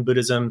Tibetan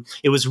Buddhism,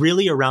 it was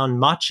really around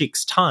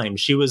Machik's time.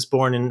 She was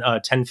born in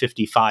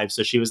 1055,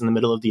 so she was in the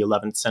middle of the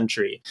 11th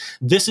century.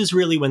 This is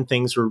really when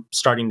things were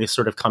starting to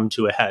sort of come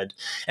to a head.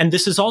 And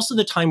this is also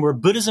the time where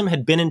Buddhism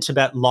had been in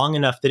Tibet long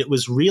enough that it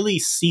was really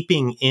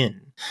seeping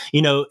in.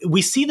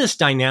 We see this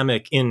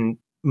dynamic in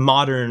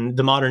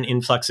the modern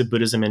influx of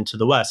Buddhism into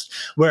the West,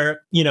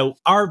 where,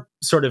 our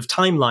sort of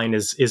timeline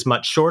is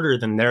much shorter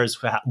than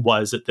theirs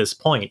was at this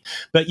point.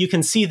 But you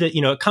can see that,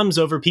 it comes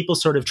over, people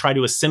sort of try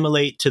to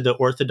assimilate to the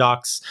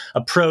Orthodox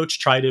approach,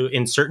 try to,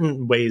 in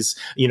certain ways,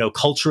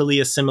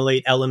 culturally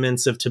assimilate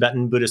elements of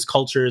Tibetan Buddhist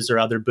cultures or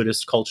other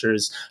Buddhist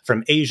cultures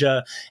from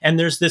Asia. And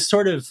there's this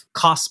sort of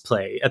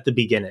cosplay at the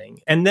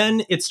beginning. And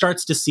then it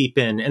starts to seep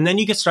in. And then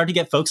you start to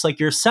get folks like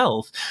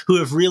yourself who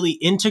have really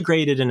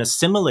integrated and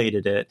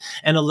assimilated it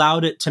and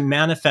allowed it to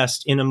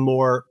manifest in a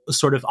more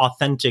sort of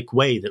authentic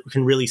way that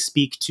can really speak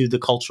to the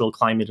cultural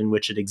climate in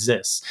which it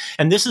exists.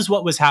 And this is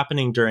what was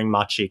happening during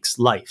Machik's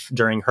life,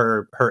 during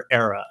her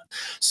era.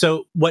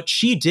 So what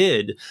she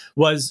did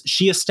was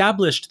she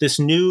established this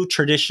new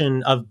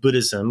tradition of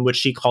Buddhism, which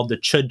she called the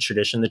Chud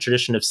tradition, the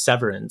tradition of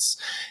severance.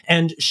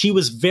 And she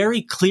was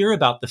very clear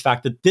about the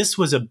fact that this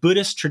was a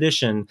Buddhist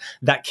tradition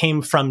that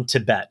came from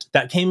Tibet,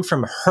 that came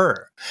from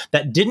her,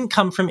 that didn't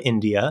come from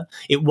India.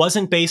 It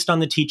wasn't based on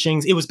the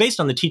teachings. It was based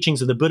on the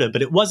teachings of the Buddha,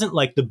 but it wasn't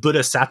like the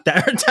Buddha sat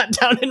down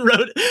and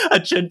wrote a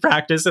Chud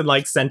practice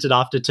and sent it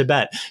off to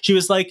Tibet. She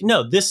was like,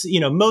 no, this,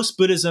 most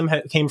Buddhism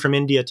came from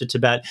India to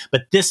Tibet,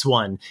 but this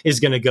one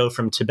is going to go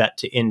from Tibet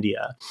to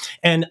India.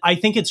 And I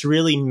think it's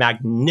really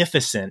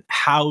magnificent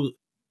how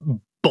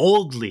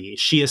boldly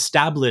she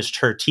established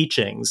her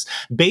teachings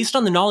based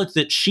on the knowledge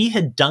that she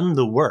had done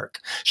the work.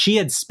 She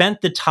had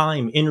spent the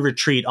time in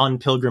retreat on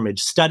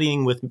pilgrimage,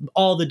 studying with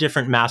all the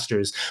different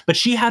masters, but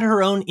she had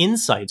her own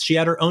insights. She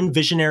had her own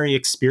visionary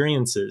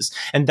experiences.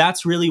 And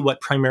that's really what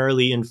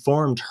primarily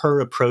informed her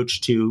approach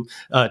to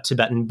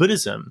Tibetan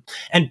Buddhism.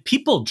 And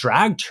people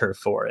dragged her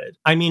for it.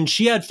 I mean,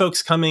 she had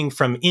folks coming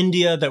from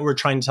India that were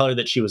trying to tell her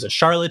that she was a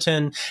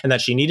charlatan and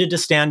that she needed to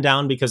stand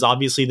down because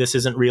obviously this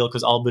isn't real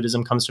because all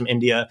Buddhism comes from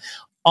India.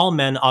 All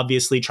men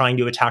obviously trying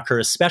to attack her,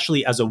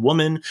 especially as a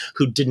woman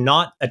who did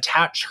not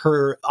attach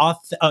her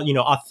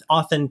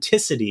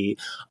authenticity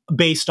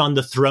based on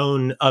the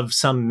throne of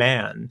some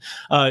man.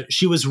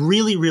 She was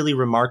really, really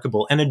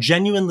remarkable and a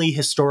genuinely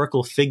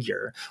historical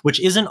figure, which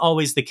isn't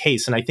always the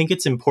case. And I think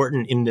it's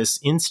important in this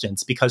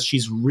instance because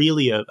she's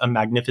really a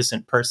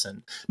magnificent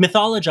person,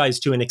 mythologized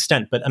to an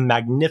extent, but a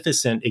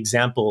magnificent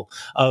example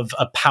of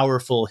a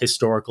powerful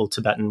historical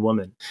Tibetan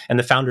woman and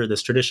the founder of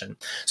this tradition.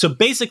 So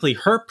basically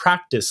her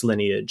practice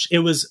lineage, it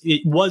was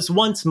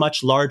once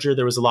much larger.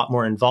 There was a lot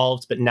more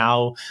involved, but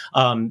now,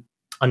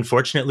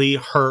 unfortunately,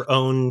 her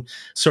own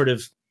sort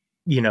of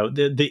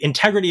the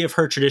integrity of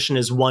her tradition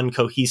as one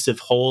cohesive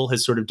whole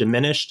has sort of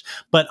diminished.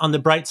 But on the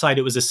bright side,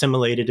 it was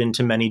assimilated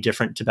into many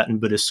different Tibetan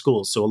Buddhist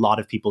schools. So a lot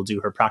of people do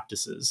her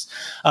practices.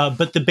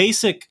 But the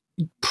basic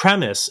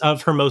premise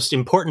of her most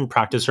important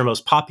practice, her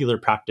most popular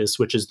practice,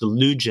 which is the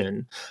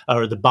lujin,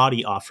 or the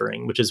body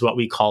offering, which is what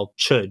we call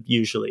chud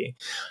usually,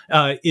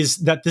 is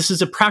that this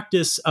is a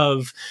practice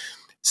of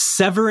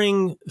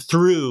severing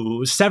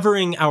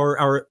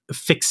our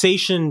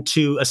fixation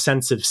to a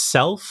sense of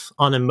self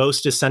on a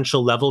most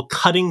essential level,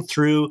 cutting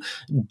through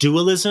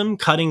dualism,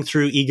 cutting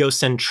through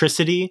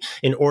egocentricity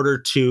in order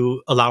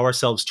to allow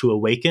ourselves to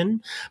awaken.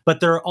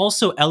 But there are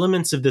also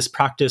elements of this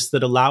practice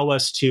that allow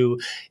us to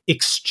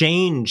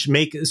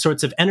make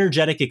sorts of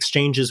energetic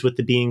exchanges with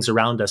the beings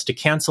around us, to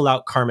cancel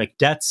out karmic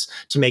debts,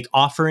 to make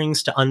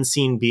offerings to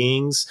unseen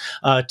beings,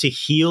 to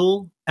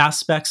heal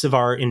aspects of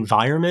our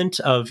environment,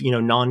 of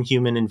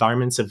non-human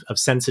environments, of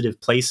sensitive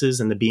places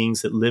and the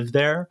beings that live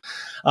there.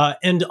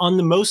 And on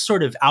the most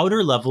sort of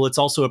outer level, it's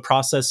also a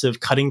process of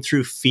cutting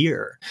through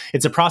fear.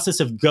 It's a process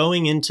of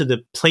going into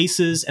the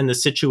places and the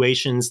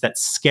situations that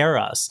scare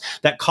us,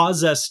 that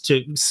cause us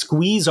to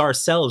squeeze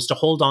ourselves, to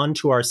hold on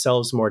to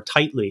ourselves more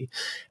tightly,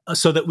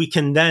 so that we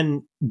can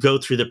then go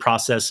through the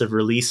process of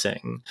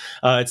releasing.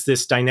 It's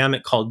this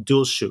dynamic called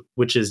dulshuk,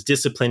 which is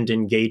disciplined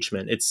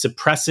engagement. It's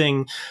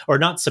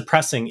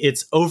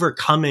it's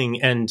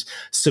overcoming and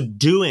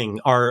subduing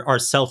our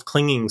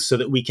self-clinging so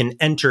that we can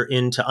enter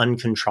into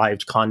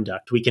uncontrived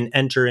conduct. We can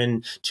enter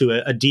into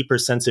a deeper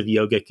sense of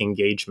yogic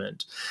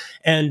engagement.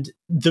 And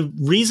the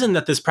reason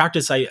that this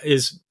practice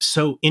is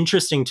so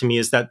interesting to me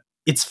is that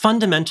it's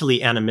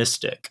fundamentally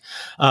animistic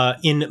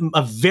in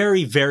a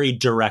very, very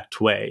direct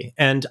way.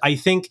 And I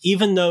think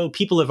even though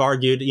people have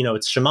argued,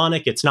 it's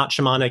shamanic, it's not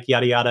shamanic,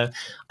 yada, yada,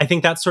 I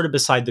think that's sort of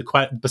beside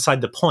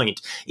the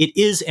point. It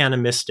is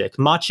animistic.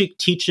 Machik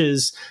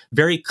teaches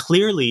very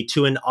clearly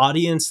to an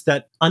audience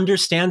that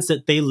understands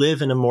that they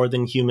live in a more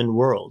than human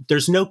world.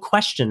 There's no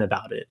question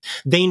about it.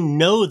 They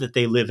know that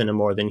they live in a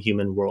more than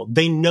human world.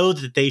 They know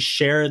that they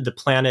share the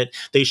planet,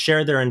 they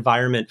share their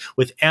environment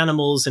with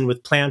animals and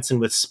with plants and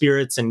with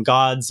spirits and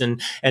gods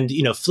and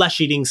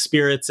flesh-eating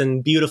spirits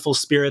and beautiful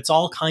spirits,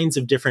 all kinds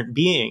of different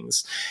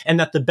beings. And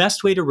that the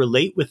best way to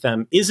relate with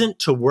them isn't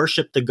to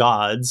worship the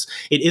gods,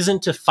 it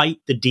isn't to fight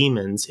the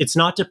demons, it's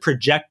not to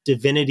project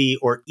divinity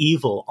or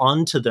evil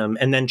onto them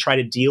and then try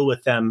to deal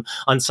with them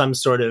on some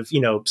sort of,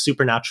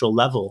 supernatural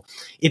level.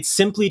 It's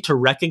simply to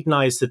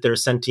recognize that they're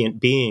sentient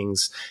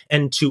beings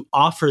and to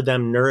offer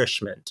them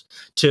nourishment,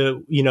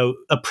 to,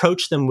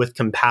 approach them with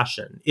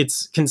compassion.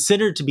 It's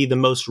considered to be the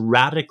most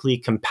radically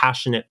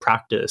compassionate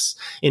practice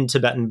in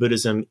Tibetan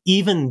Buddhism,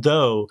 even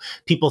though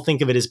people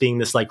think of it as being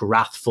this like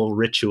wrathful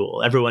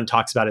ritual. Everyone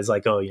talks about it as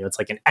like, it's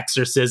like an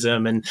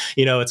exorcism and,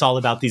 it's all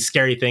about these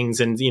scary things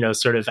and,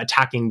 sort of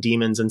attacking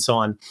demons and so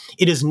on.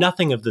 It is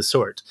nothing of the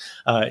sort.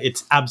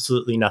 It's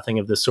absolutely nothing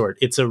of the sort.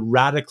 It's a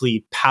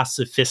radically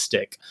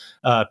pacifistic,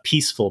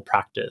 peaceful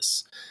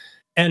practice.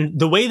 And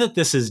the way that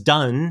this is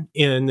done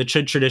in the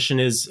Chud tradition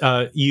is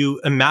you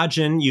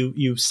imagine,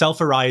 you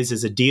self-arise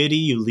as a deity,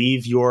 you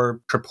leave your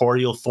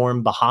corporeal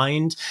form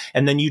behind,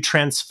 and then you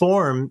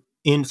transform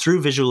through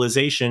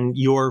visualization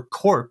your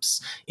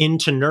corpse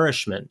into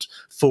nourishment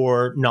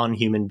for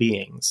non-human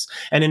beings.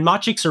 And in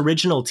Machik's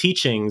original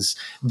teachings,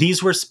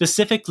 these were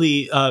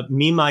specifically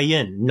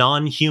mimayin,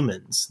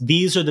 non-humans.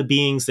 These are the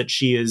beings that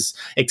she is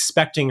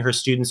expecting her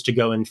students to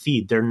go and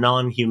feed. They're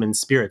non-human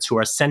spirits who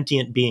are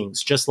sentient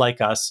beings, just like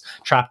us,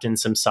 trapped in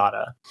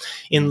samsara.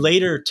 In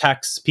later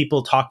texts,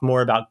 people talk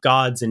more about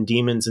gods and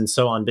demons and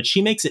so on, but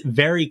she makes it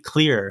very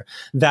clear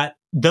that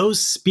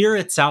those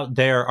spirits out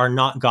there are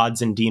not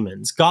gods and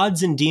demons.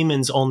 Gods and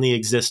demons only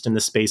exist in the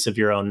space of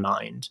your own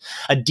mind.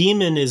 A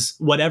demon is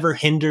whatever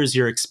hinders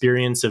your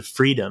experience of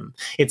freedom.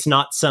 It's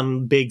not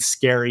some big,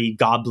 scary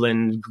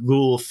goblin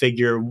ghoul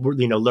figure,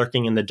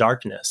 lurking in the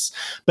darkness.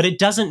 But it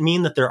doesn't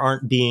mean that there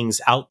aren't beings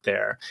out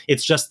there.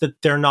 It's just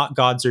that they're not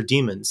gods or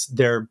demons.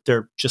 They're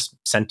just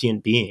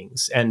sentient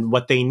beings. And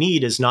what they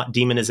need is not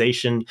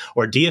demonization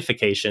or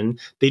deification.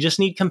 They just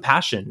need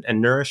compassion and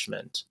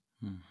nourishment.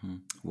 Mm-hmm.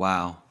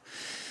 Wow.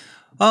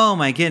 Oh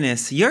my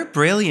goodness, you're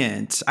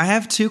brilliant. I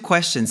have two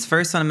questions.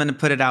 First one, I'm going to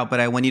put it out,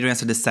 but I want you to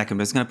answer the second.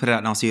 But I was going to put it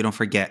out now so you don't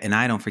forget, and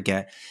I don't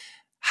forget.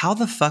 How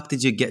the fuck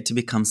did you get to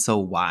become so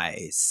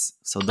wise?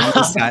 So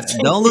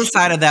don't lose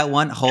sight of that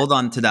one. Hold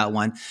on to that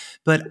one.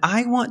 But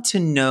I want to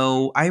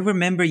know. I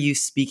remember you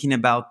speaking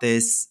about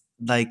this.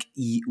 Like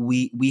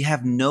we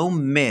have no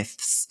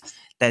myths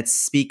that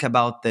speak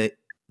about the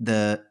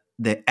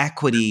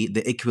equity,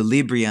 the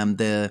equilibrium,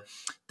 the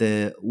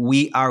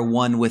we are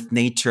one with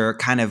nature,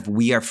 kind of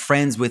we are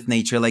friends with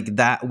nature, like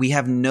that. We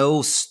have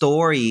no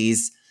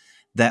stories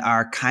that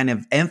are kind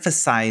of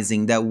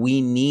emphasizing that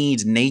we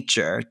need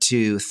nature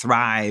to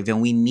thrive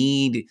and we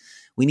need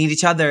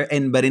each other.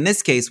 But in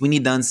this case, we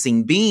need the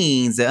unseen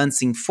beings, the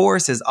unseen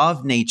forces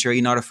of nature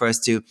in order for us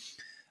to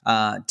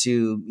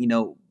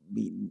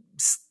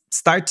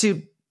start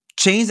to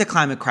change the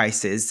climate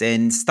crisis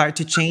and start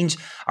to change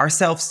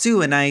ourselves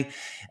too.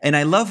 And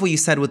I love what you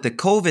said with the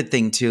COVID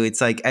thing too. It's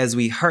like as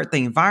we hurt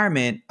the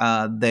environment,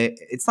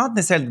 it's not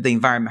necessarily the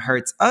environment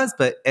hurts us,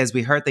 but as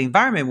we hurt the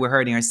environment, we're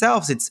hurting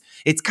ourselves.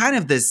 It's kind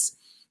of this,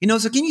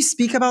 So can you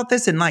speak about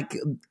this and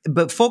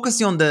but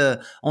focusing on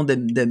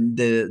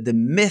the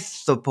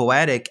myth, the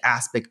poetic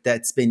aspect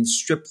that's been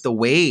stripped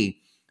away.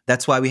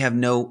 That's why we have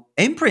no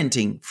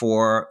imprinting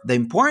for the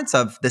importance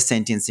of the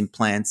sentience in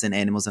plants and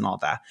animals and all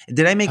that.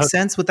 Did I make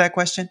sense with that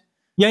question?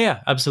 Yeah,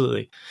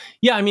 absolutely.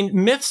 Yeah, I mean,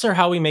 myths are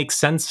how we make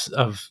sense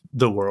of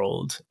the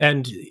world.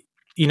 And,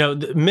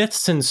 the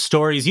myths and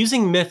stories,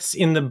 using myths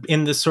in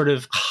the sort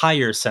of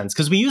higher sense,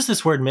 because we use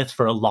this word myth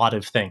for a lot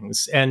of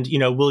things. And,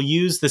 we'll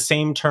use the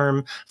same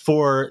term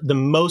for the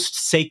most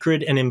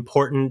sacred and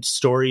important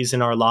stories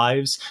in our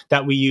lives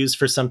that we use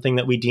for something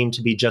that we deem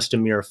to be just a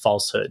mere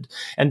falsehood.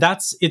 And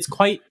it's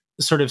quite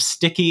sort of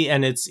sticky,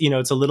 and it's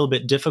a little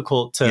bit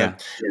difficult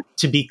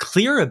to be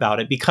clear about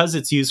it because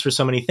it's used for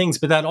so many things.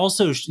 But that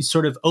also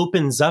sort of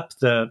opens up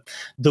the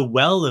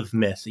well of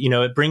myth.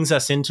 It brings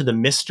us into the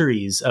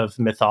mysteries of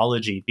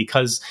mythology,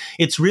 because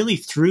it's really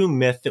through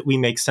myth that we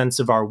make sense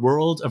of our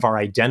world, of our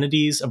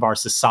identities, of our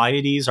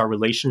societies, our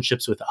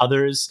relationships with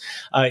others.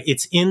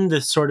 It's in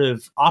the sort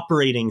of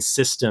operating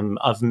system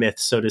of myth,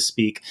 so to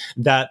speak,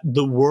 that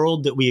the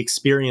world that we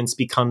experience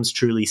becomes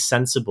truly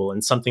sensible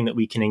and something that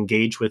we can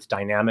engage with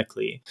dynamically.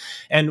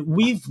 And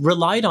we've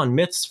relied on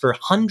myths for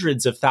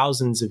hundreds of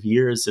thousands of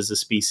years as a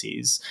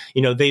species.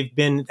 They've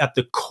been at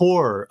the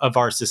core of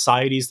our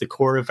societies, the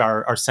core of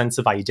our sense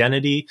of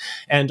identity,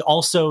 and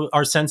also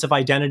our sense of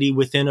identity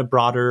within a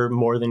broader,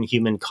 more than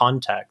human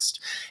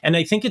context. And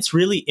I think it's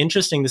really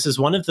interesting. This is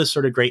one of the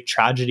sort of great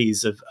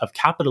tragedies of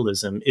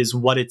capitalism, is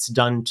what it's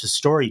done to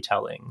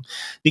storytelling.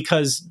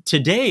 Because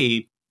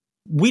today,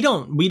 we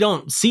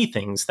don't see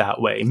things that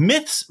way.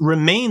 Myths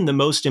remain the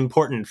most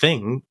important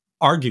thing,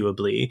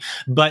 arguably,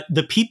 but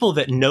the people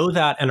that know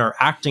that and are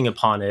acting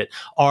upon it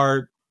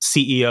are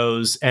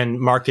CEOs and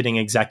marketing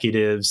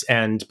executives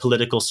and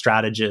political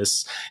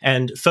strategists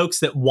and folks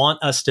that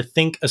want us to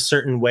think a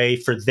certain way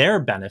for their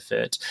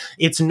benefit.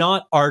 It's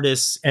not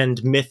artists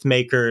and myth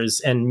makers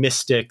and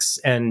mystics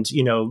and,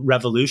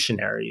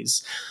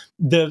 revolutionaries.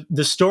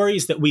 The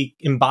stories that we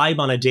imbibe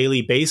on a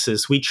daily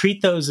basis, we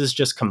treat those as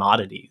just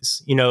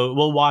commodities.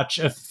 We'll watch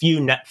a few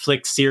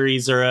Netflix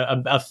series or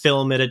a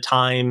film at a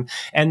time,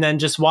 and then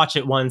just watch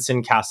it once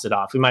and cast it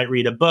off. We might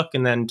read a book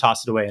and then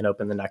toss it away and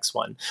open the next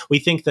one. We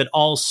think that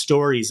all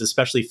stories,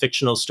 especially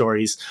fictional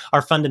stories,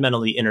 are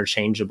fundamentally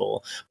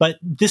interchangeable. But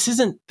this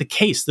isn't the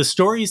case. The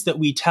stories that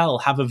we tell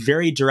have a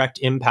very direct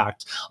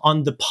impact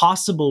on the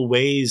possible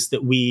ways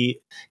that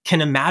we can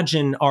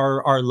imagine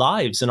our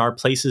lives and our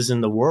places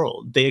in the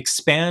world. They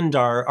expand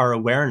our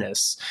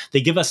awareness. They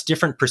give us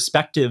different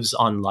perspectives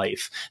on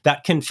life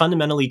that can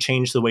fundamentally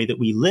change the way that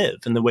we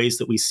live and the ways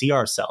that we see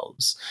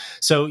ourselves.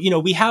 So,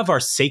 we have our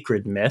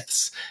sacred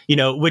myths,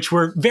 which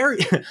were very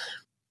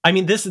I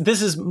mean, this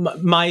is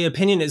my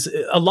opinion, is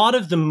a lot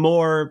of the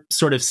more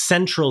sort of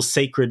central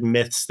sacred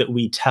myths that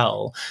we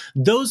tell.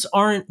 Those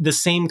aren't the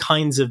same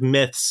kinds of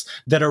myths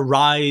that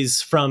arise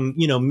from,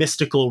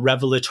 mystical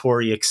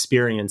revelatory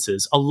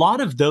experiences. A lot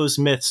of those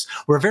myths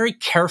were very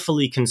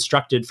carefully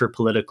constructed for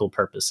political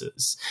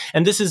purposes.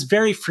 And this is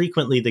very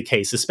frequently the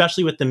case,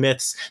 especially with the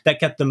myths that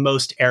get the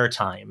most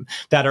airtime,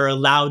 that are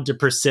allowed to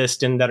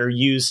persist and that are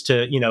used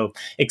to,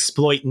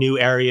 exploit new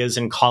areas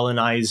and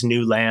colonize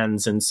new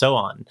lands and so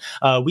on.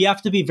 We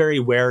have to be very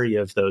wary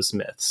of those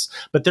myths.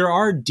 But there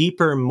are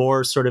deeper,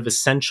 more sort of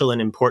essential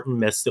and important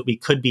myths that we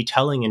could be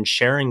telling and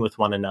sharing with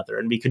one another.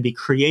 And we could be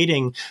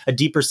creating a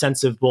deeper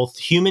sense of both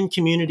human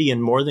community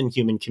and more than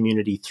human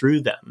community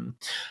through them.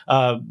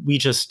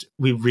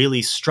 We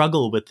really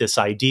struggle with this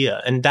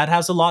idea. And that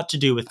has a lot to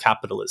do with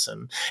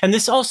capitalism. And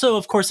this also,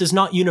 of course, is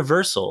not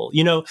universal.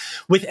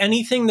 With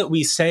anything that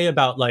we say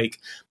about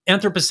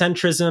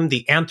anthropocentrism,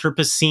 the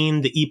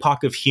Anthropocene, the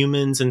epoch of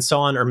humans, and so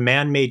on, or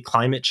man-made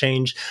climate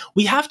change,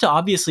 we have to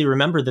obviously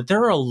remember that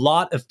there are a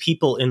lot of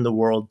people in the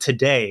world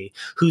today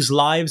whose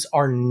lives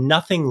are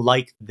nothing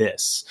like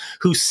this,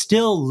 who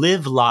still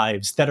live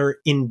lives that are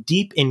in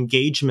deep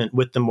engagement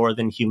with the more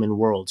than human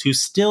world, who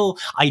still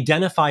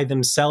identify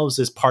themselves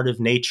as part of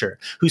nature,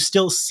 who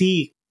still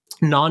see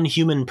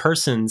non-human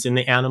persons in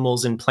the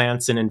animals and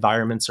plants and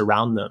environments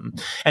around them,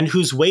 and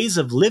whose ways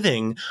of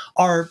living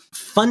are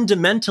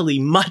fundamentally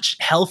much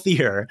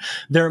healthier.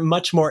 They're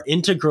much more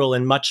integral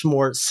and much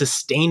more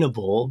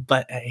sustainable,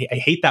 but I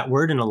hate that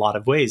word in a lot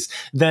of ways,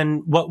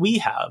 than what we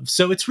have.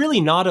 So it's really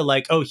not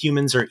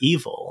humans are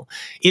evil.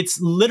 It's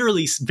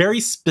literally very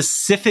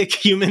specific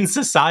human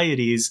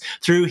societies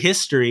through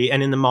history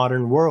and in the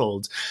modern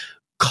world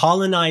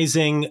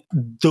colonizing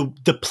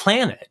the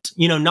planet,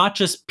 not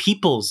just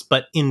peoples,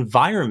 but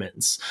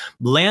environments,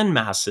 land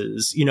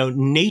masses,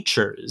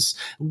 natures.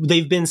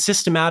 They've been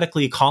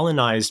systematically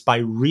colonized by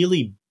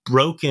really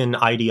broken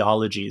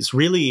ideologies,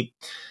 really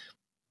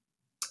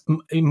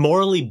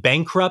morally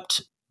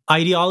bankrupt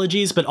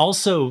ideologies, but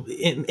also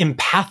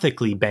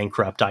empathically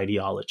bankrupt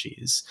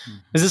ideologies.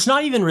 Because it's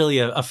not even really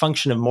a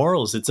function of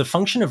morals, it's a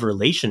function of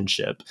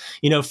relationship.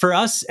 For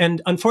us,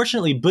 and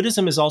unfortunately,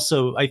 Buddhism is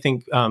also, I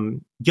think,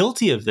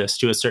 guilty of this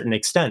to a certain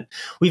extent.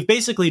 We've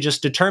basically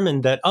just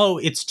determined that,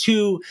 it's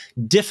too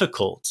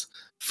difficult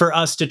for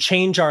us to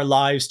change our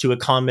lives to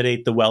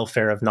accommodate the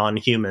welfare of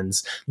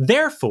non-humans.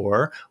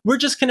 Therefore, we're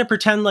just going to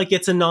pretend like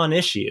it's a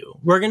non-issue.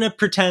 We're going to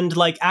pretend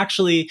like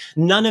actually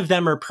none of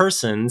them are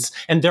persons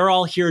and they're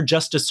all here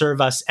just to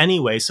serve us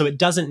anyway. So it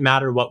doesn't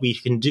matter what we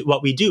can do,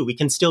 what we do. We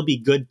can still be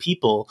good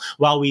people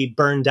while we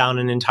burn down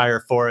an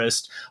entire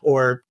forest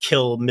or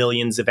kill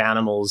millions of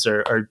animals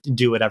or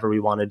do whatever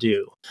we want to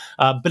do.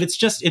 But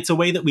it's a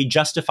way that we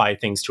justify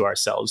things to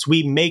ourselves.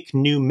 We make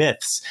new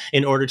myths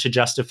in order to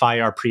justify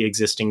our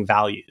pre-existing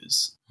values.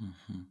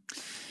 Mm-hmm.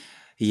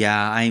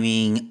 Yeah, I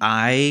mean,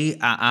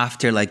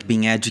 after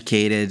being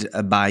educated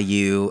by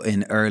you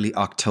in early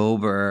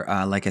October,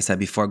 like I said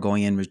before,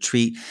 going in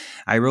retreat,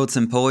 I wrote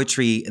some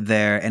poetry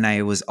there, and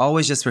I was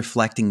always just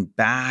reflecting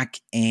back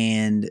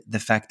and the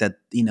fact that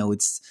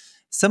it's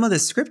some of the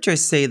scriptures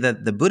say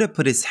that the Buddha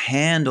put his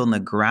hand on the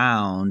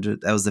ground.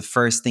 That was the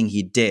first thing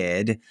he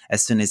did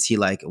as soon as he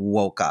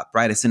woke up,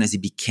 right? As soon as he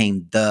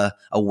became the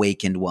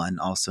awakened one,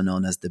 also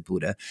known as the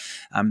Buddha.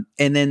 And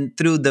then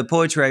through the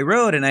poetry I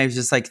wrote, and I was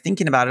just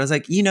thinking about it, I was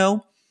like,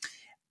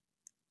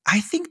 I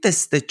think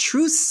the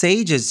true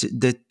sages,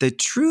 the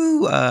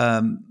true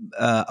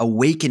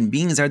awakened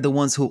beings are the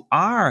ones who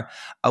are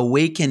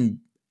awakened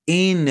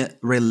in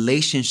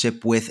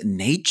relationship with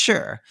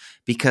nature,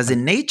 because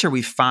in nature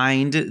we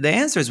find the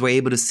answers. We're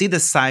able to see the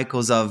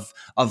cycles of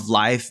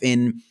life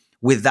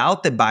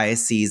without the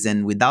biases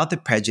and without the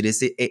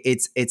prejudice.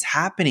 It's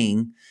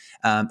happening,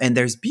 and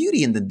there's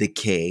beauty in the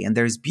decay, and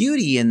there's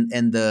beauty in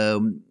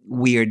the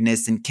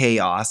weirdness and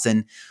chaos.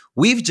 And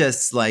we've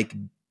just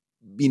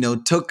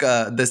took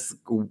this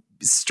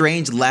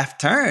strange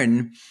left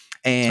turn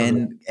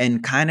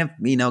and kind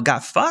of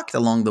got fucked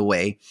along the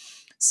way.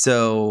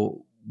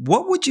 So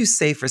what would you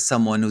say for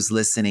someone who's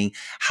listening?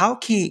 How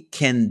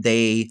can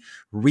they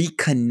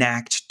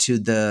reconnect to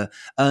the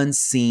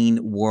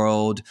unseen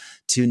world,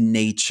 to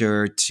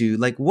nature, to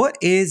like, what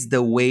is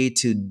the way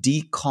to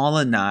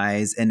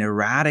decolonize and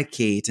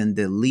eradicate and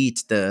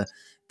delete the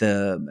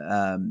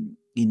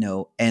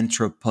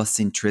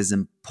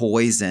anthropocentrism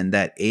poison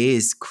that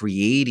is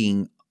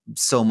creating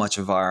so much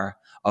of our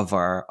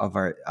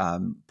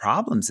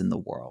problems in the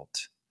world?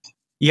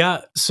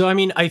 Yeah. So, I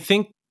mean, I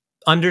think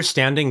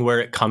understanding where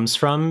it comes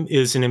from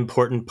is an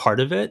important part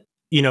of it.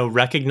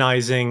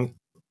 Recognizing,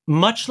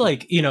 much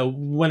like,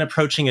 when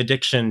approaching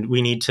addiction,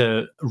 we need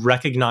to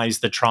recognize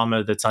the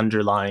trauma that's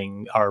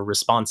underlying our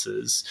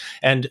responses,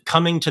 and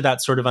coming to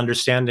that sort of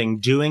understanding,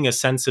 doing a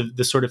sense of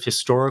the sort of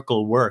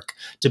historical work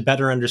to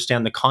better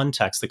understand the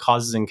context, the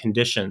causes and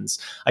conditions.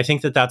 I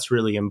think that that's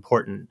really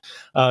important.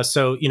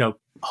 So,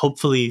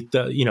 hopefully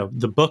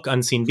the book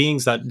Unseen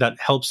Beings that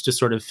helps to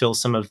sort of fill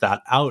some of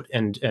that out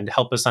and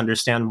help us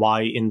understand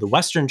why in the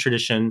Western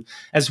tradition,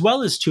 as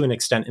well as to an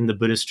extent in the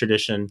Buddhist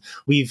tradition,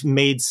 we've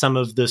made some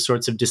of the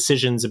sorts of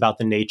decisions about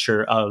the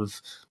nature of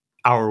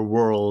our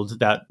world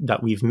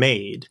that we've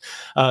made.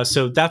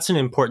 So that's an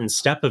important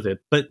step of it.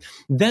 But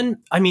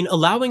then, I mean,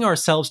 allowing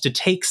ourselves to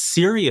take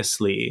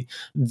seriously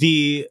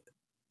the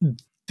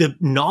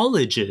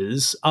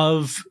knowledges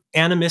of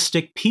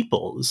animistic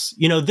peoples.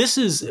 This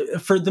is,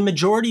 for the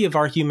majority of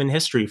our human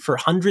history, for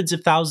hundreds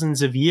of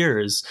thousands of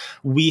years,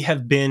 we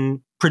have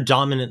been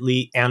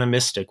predominantly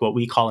animistic, what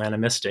we call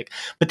animistic.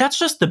 But that's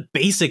just the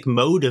basic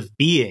mode of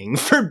being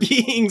for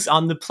beings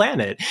on the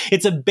planet.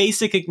 It's a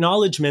basic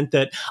acknowledgement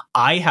that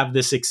I have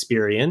this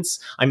experience.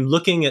 I'm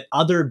looking at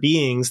other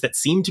beings that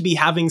seem to be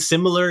having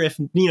similar, if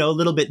a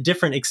little bit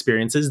different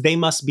experiences. They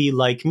must be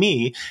like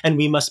me, and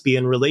we must be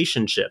in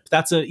relationship.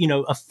 That's a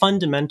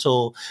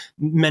fundamental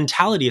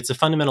mentality. It's a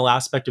fundamental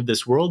aspect of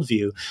this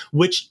worldview,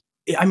 which,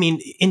 I mean,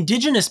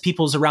 indigenous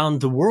peoples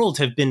around the world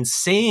have been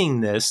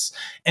saying this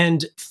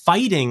and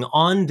fighting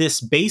on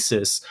this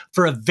basis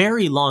for a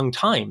very long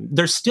time.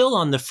 They're still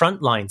on the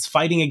front lines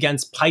fighting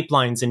against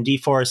pipelines and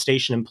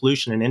deforestation and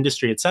pollution and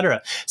industry, et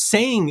cetera,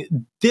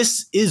 saying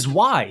this is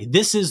why,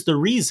 this is the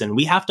reason.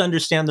 We have to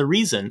understand the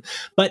reason.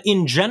 But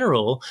in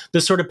general, the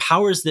sort of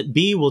powers that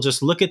be will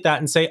just look at that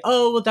and say,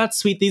 oh, well, that's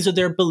sweet. These are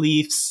their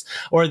beliefs,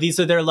 or these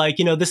are their,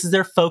 this is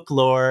their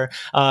folklore.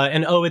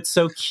 And oh, it's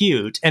so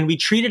cute. And we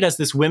treat it as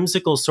this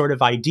whimsical sort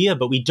of idea,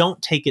 but we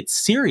don't take it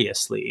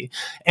seriously.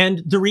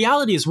 And the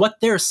reality is what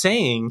they're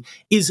saying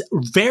is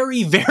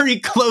very, very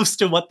close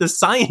to what the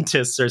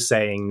scientists are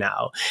saying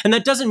now. And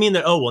that doesn't mean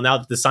that, oh, well, now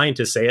that the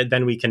scientists say it,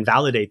 then we can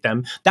validate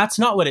them. That's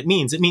not what it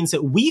means. It means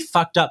that we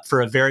fucked up for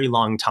a very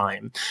long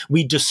time.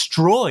 We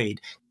destroyed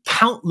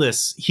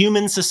countless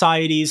human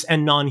societies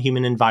and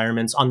non-human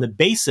environments on the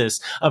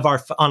basis of our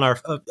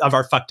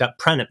fucked up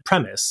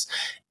premise.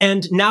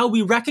 And now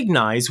we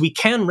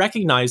can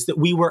recognize that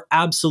we were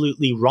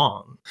absolutely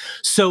wrong.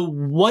 So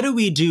what do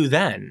we do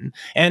then?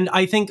 And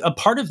I think a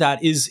part of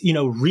that is,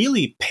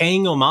 really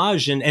paying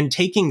homage and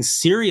taking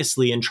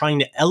seriously and trying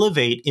to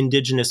elevate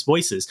indigenous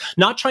voices,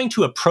 not trying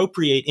to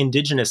appropriate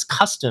indigenous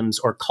customs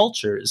or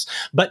cultures,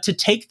 but to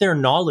take their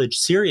knowledge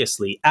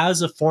seriously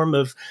as a form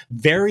of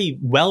very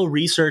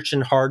well-researched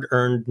and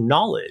hard-earned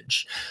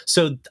knowledge.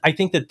 So I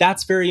think that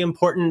that's very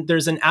important.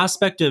 There's an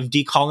aspect of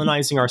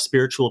decolonizing our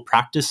spiritual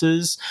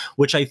practices,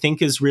 which I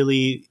think is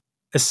really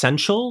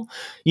essential.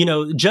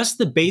 Just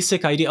the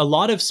basic idea, a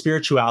lot of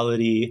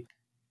spirituality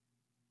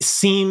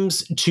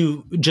seems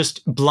to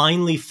just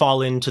blindly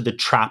fall into the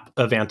trap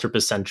of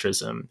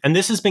anthropocentrism. And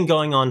this has been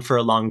going on for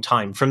a long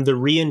time, from the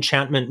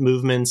re-enchantment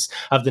movements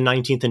of the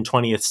 19th and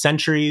 20th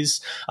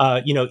centuries,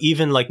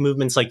 even like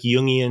movements like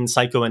Jungian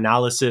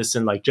psychoanalysis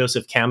and like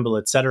Joseph Campbell,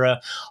 et cetera.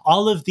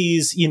 All of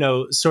these,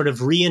 sort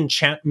of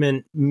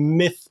re-enchantment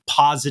myth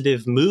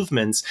positive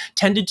movements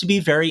tended to be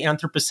very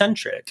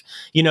anthropocentric.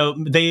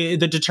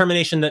 The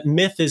determination that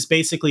myth is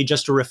basically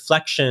just a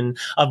reflection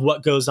of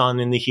what goes on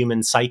in the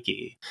human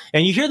psyche.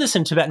 And you hear this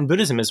in Tibetan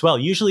Buddhism as well,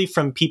 usually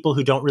from people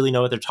who don't really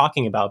know what they're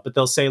talking about, but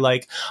they'll say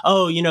like,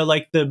 oh,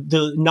 like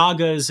the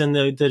Nagas and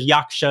the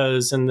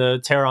Yakshas and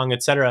the Terong,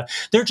 et cetera,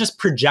 they're just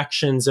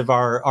projections of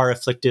our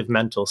afflictive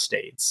mental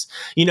states.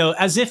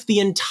 As if the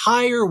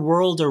entire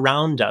world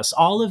around us,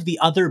 all of the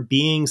other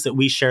beings that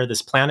we share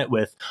this planet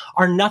with,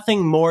 are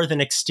nothing more than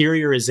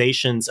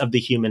exteriorizations of the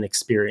human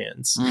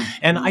experience. Mm-hmm.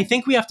 And I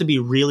think we have to be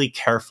really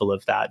careful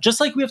of that. Just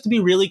like we have to be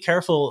really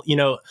careful,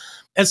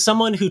 as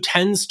someone who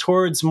tends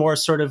towards more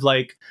sort of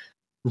like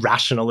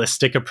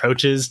rationalistic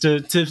approaches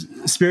to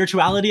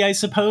spirituality, I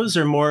suppose,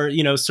 or more,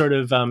 sort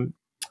of, I don't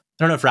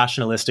know if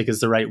rationalistic is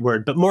the right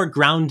word, but more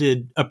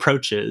grounded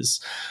approaches.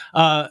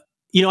 I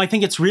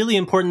think it's really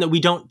important that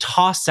we don't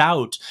toss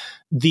out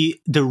the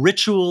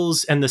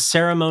rituals and the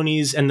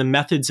ceremonies and the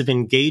methods of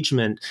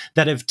engagement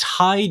that have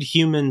tied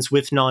humans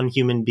with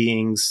non-human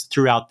beings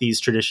throughout these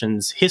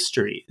traditions'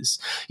 histories.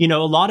 A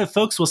lot of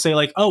folks will say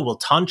like, oh, well,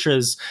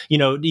 Tantra's,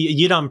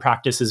 Yidam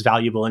practice is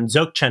valuable and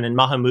Dzogchen and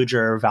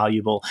Mahamudra are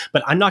valuable,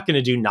 but I'm not going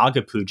to do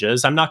Naga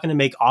pujas. I'm not going to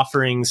make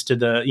offerings to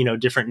the,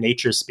 different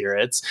nature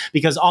spirits,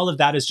 because all of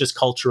that is just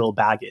cultural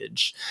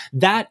baggage.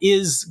 That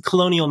is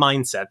colonial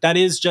mindset. That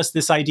is just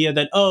this idea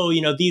that,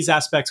 these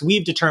aspects,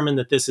 we've determined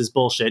that this is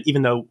bullshit,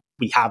 even though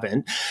we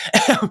haven't.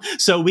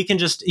 So we can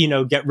just,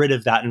 get rid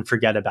of that and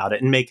forget about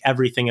it and make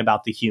everything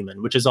about the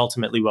human, which is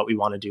ultimately what we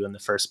want to do in the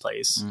first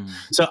place.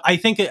 So I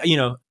think,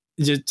 to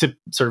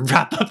sort of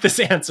wrap up this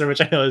answer,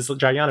 which I know is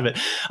dragging on a bit,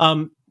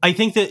 I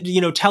think that,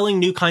 telling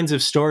new kinds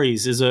of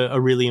stories is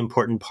a really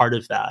important part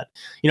of that.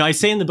 I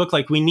say in the book,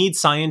 like, we need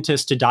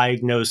scientists to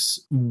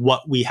diagnose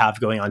what we have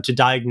going on, to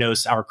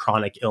diagnose our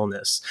chronic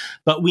illness.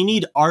 But we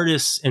need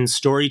artists and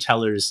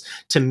storytellers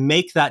to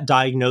make that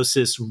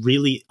diagnosis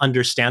really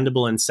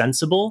understandable and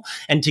sensible,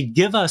 and to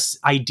give us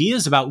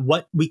ideas about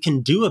what we can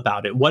do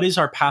about it. What is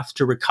our path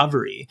to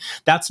recovery?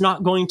 That's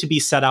not going to be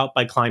set out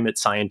by climate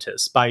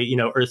scientists, by,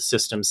 Earth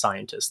system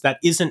scientists. That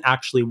isn't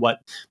actually what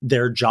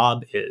their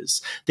job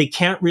is. They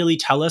can't really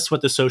tell us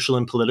what the social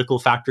and political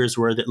factors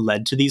were that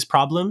led to these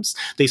problems.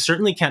 They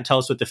certainly can't tell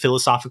us what the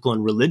philosophical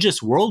and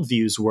religious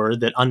worldviews were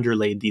that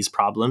underlaid these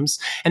problems.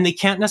 And they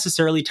can't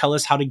necessarily tell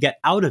us how to get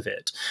out of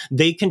it.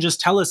 They can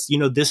just tell us,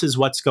 this is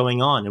what's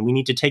going on, and we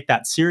need to take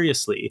that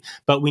seriously.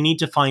 But we need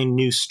to find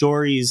new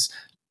stories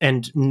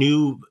and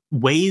new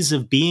ways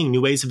of being,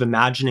 new ways of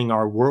imagining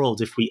our world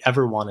if we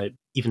ever want to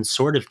even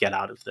sort of get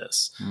out of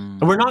this.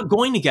 And we're not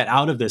going to get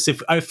out of this.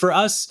 If for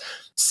us,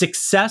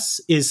 success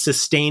is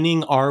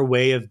sustaining our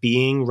way of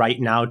being right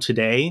now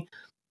today,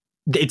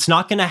 it's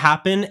not going to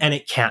happen, and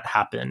it can't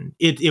happen.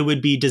 It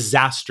would be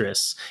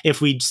disastrous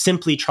if we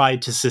simply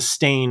tried to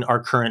sustain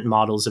our current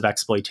models of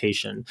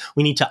exploitation.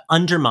 We need to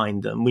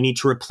undermine them. We need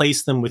to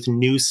replace them with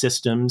new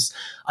systems,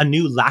 a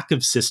new lack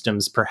of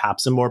systems,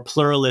 perhaps, a more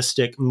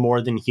pluralistic,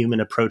 more than human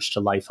approach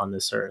to life on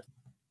this earth.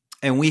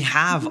 And we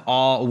have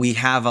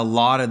a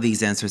lot of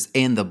these answers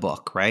in the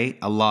book, right?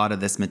 A lot of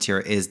this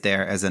material is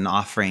there as an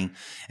offering,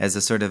 as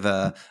a sort of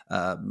a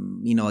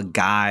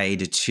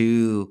guide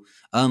to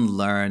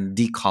unlearn,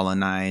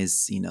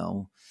 decolonize,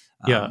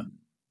 Yeah.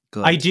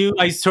 Good. I do.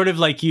 I sort of,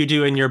 like you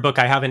do in your book,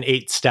 I have an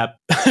 8-step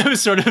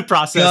sort of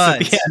process at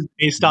the end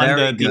based on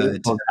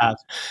the path.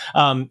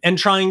 And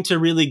trying to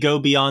really go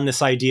beyond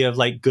this idea of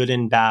like good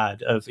and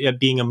bad, of it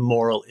being a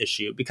moral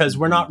issue, because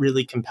we're not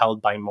really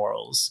compelled by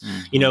morals.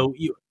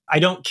 I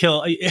don't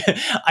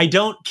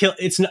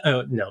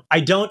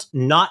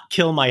not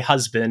kill my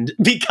husband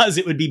because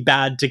it would be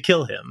bad to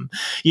kill him.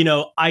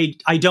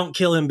 I don't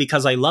kill him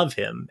because I love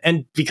him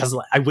and because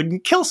I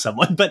wouldn't kill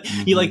someone. But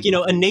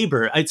a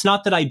neighbor, it's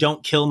not that I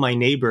don't kill my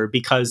neighbor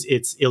because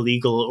it's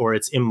illegal or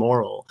it's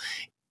immoral.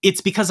 It's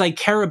because I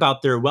care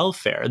about their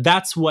welfare.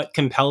 That's what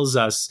compels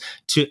us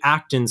to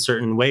act in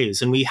certain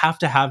ways. And we have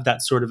to have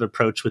that sort of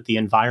approach with the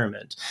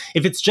environment.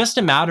 If it's just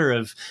a matter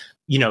of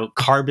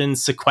carbon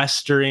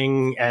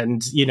sequestering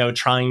and,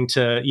 trying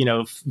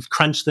to,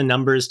 crunch the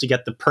numbers to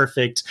get the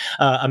perfect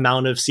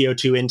amount of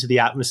CO2 into the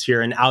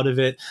atmosphere and out of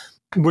it,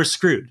 we're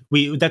screwed.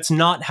 That's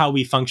not how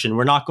we function.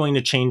 We're not going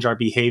to change our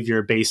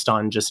behavior based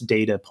on just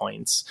data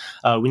points.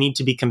 We need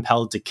to be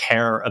compelled to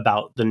care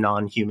about the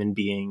non-human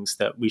beings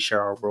that we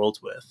share our world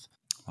with.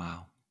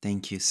 Wow.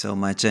 Thank you so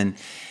much. And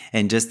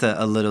just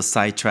a little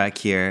sidetrack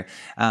here.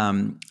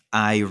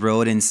 I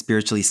wrote in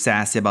Spiritually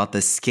Sassy about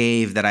this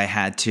cave that I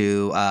had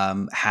to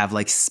have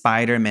like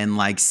Spider-Man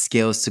like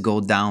skills to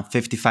go down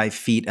 55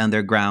 feet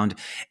underground.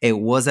 It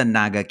was a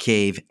Naga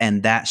cave,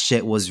 and that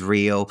shit was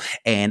real.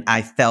 And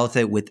I felt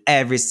it with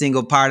every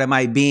single part of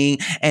my being,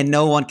 and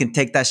no one can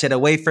take that shit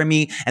away from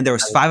me. And there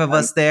was 5 of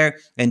us there,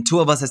 and 2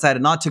 of us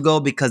decided not to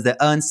go because the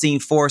unseen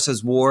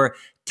forces were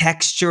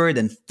textured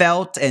and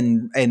felt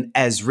and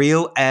as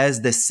real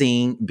as the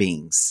seen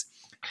beings.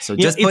 So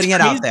just putting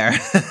it out there.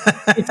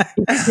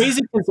 It's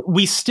crazy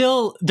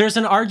because there's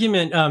an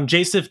argument,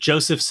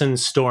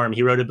 Josephson's Storm,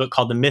 he wrote a book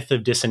called The Myth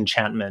of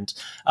Disenchantment.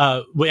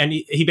 And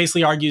he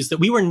basically argues that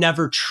we were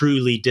never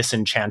truly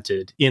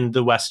disenchanted in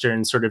the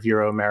Western sort of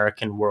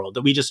Euro-American world,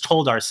 that we just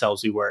told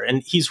ourselves we were.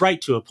 And he's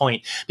right to a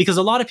point, because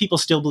a lot of people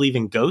still believe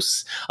in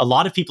ghosts. A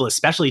lot of people,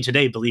 especially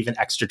today, believe in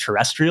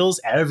extraterrestrials.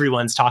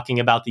 Everyone's talking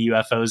about the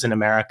UFOs in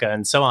America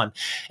and so on.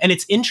 And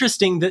it's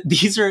interesting that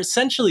these are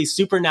essentially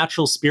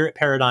supernatural spirit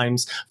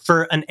paradigms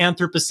for an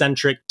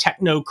anthropocentric,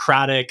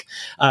 technocratic,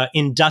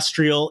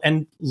 industrial,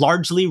 and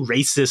largely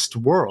racist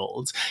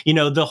world.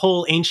 The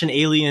whole ancient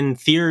alien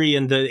theory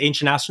and the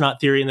ancient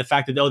astronaut theory, and the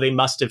fact that, they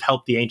must have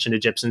helped the ancient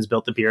Egyptians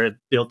build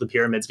the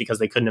pyramids because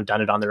they couldn't have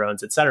done it on their own,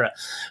 etc.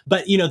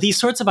 But, these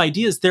sorts of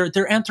ideas,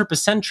 they're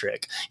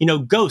anthropocentric.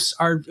 Ghosts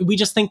we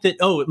just think that,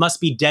 it must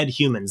be dead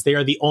humans. They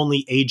are the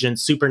only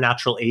agents,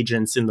 supernatural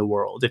agents in the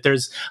world. If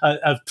there's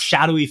a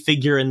shadowy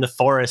figure in the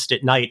forest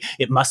at night,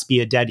 it must be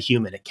a dead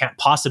human. It can't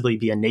possibly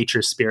be a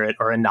nature spirit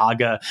or a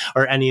naga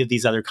or any of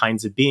these other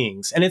kinds of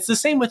beings. And it's the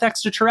same with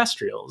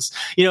extraterrestrials.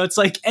 It's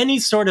like any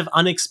sort of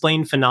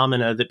unexplained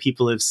phenomena that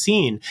people have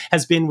seen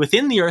has been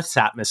within the Earth's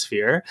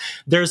atmosphere.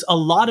 There's a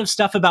lot of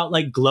stuff about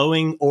like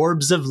glowing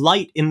orbs of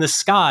light in the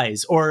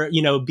skies, or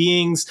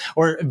beings,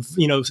 or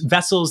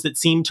vessels that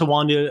seem to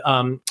want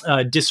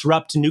to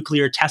disrupt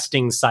nuclear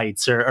testing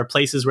sites or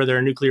places where there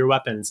are nuclear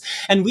weapons.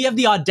 And we have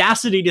the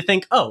audacity to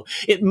think, oh,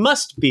 it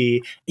must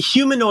be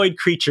humanoid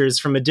creatures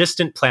from a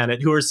distant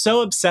planet who are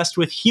so obsessed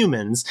with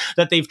humans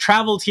that they've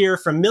traveled here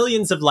from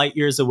millions of light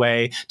years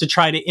away to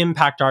try to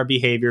impact our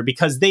behavior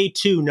because they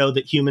too know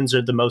that humans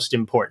are the most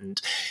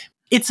important.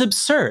 It's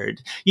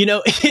absurd.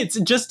 It's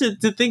just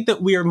to think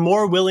that we are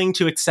more willing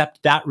to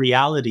accept that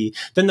reality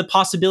than the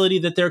possibility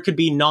that there could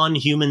be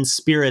non-human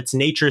spirits,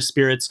 nature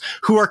spirits,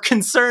 who are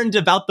concerned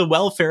about the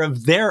welfare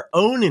of their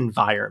own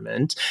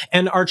environment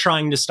and are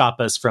trying to stop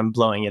us from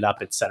blowing it up,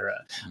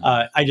 etc.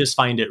 I just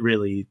find it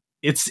really,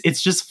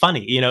 it's just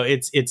funny.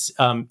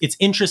 It's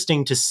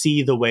interesting to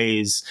see the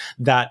ways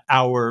that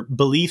our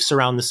beliefs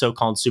around the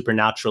so-called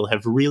supernatural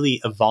have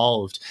really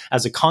evolved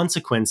as a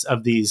consequence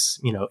of these,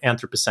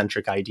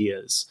 anthropocentric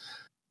ideas.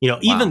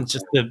 Even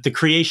just the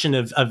creation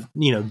of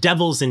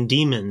devils and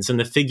demons and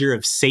the figure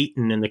of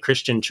Satan in the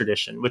Christian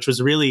tradition, which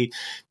was really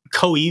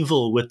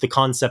coeval with the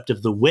concept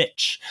of the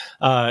witch.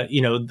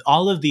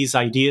 All of these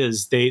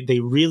ideas, they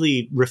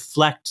really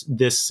reflect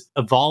this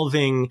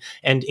evolving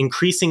and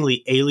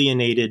increasingly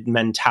alienated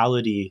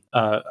mentality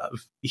of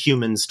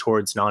humans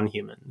towards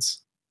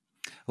non-humans.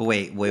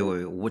 Wait.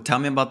 Tell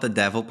me about the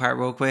devil part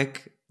real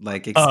quick.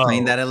 Like,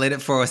 explain that a little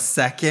for a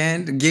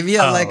second. Give you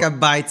like a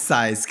bite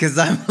size, because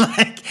I'm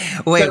like,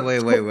 wait.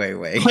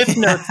 Cliff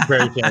Notes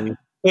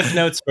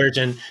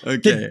version.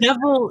 Okay.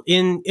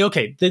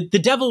 The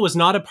devil was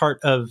not a part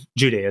of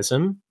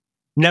Judaism.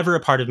 Never a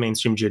part of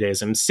mainstream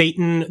Judaism.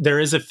 Satan, there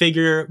is a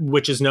figure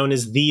which is known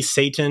as the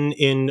Satan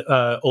in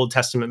Old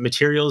Testament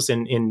materials,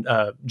 in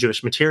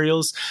Jewish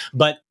materials,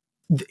 but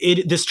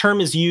this term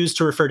is used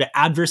to refer to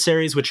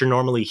adversaries, which are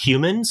normally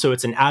human. So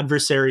it's an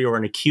adversary or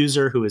an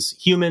accuser who is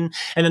human.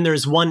 And then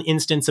there's one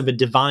instance of a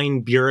divine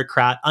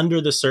bureaucrat under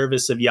the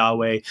service of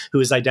Yahweh who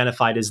is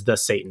identified as the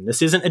Satan.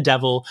 This isn't a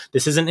devil.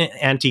 This isn't an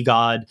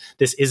anti-God.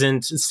 This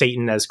isn't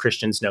Satan as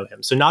Christians know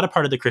him. So not a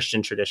part of the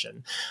Christian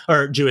tradition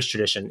or Jewish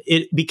tradition.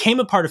 It became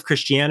a part of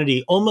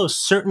Christianity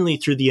almost certainly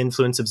through the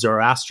influence of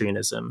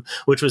Zoroastrianism,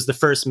 which was the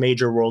first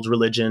major world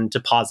religion to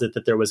posit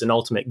that there was an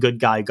ultimate good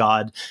guy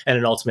God and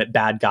an ultimate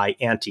bad guy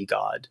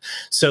anti-God.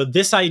 So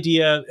this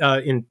idea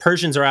in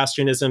Persian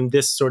Zoroastrianism,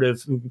 this sort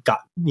of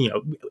got,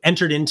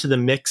 entered into the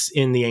mix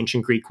in the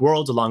ancient Greek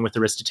world, along with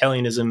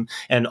Aristotelianism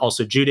and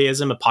also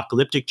Judaism,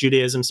 apocalyptic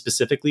Judaism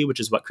specifically, which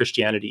is what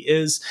Christianity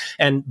is.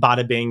 And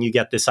bada bing, you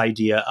get this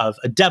idea of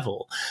a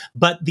devil.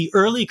 But the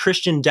early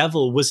Christian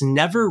devil was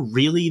never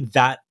really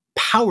that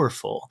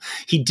powerful.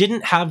 He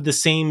didn't have the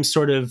same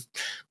sort of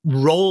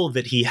role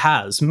that he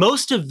has.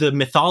 Most of the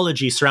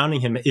mythology surrounding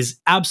him is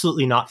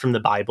absolutely not from the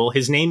Bible.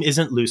 His name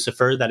isn't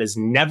Lucifer. That is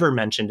never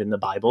mentioned in the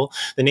Bible.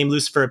 The name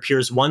Lucifer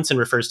appears once and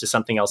refers to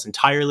something else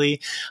entirely.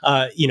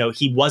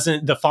 He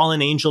wasn't the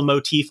fallen angel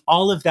motif.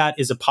 All of that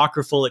is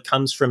apocryphal. It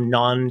comes from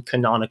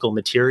non-canonical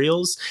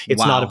materials.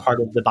 It's not a part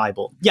of the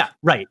Bible. Yeah,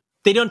 right.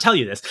 They don't tell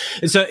you this.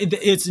 So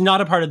it's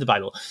not a part of the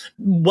Bible.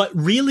 What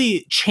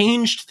really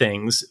changed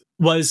things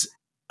was,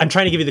 I'm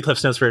trying to give you the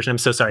Cliff Notes version. I'm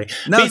so sorry.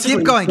 No,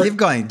 basically, keep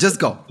going. Just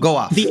go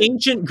off. The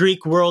ancient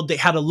Greek world, they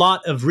had a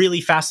lot of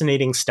really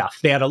fascinating stuff.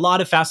 They had a lot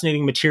of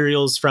fascinating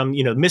materials from,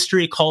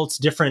 mystery cults,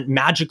 different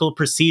magical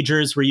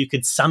procedures where you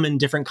could summon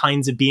different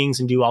kinds of beings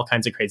and do all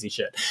kinds of crazy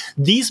shit.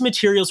 These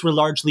materials were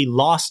largely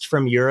lost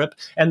from Europe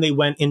and they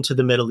went into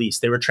the Middle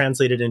East. They were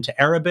translated into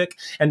Arabic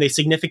and they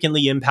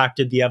significantly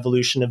impacted the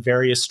evolution of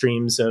various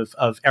streams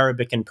of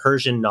Arabic and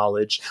Persian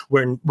knowledge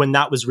when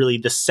that was really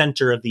the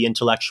center of the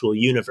intellectual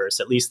universe,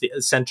 at least the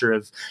center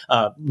of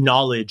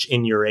knowledge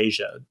in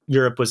Eurasia.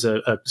 Europe was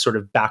a sort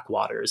of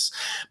backwaters.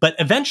 But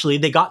eventually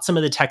they got some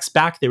of the texts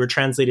back. They were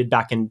translated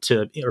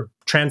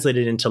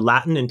into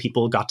Latin and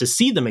people got to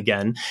see them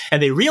again.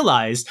 And they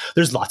realized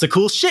there's lots of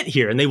cool shit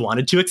here and they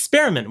wanted to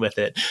experiment with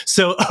it.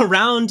 So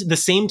around the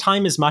same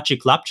time as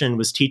Maciek Lapchin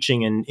was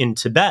teaching in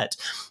Tibet,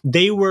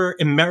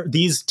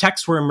 these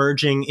texts were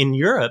emerging in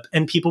Europe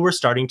and people were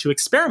starting to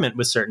experiment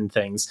with certain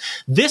things.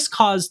 This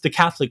caused the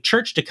Catholic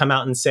Church to come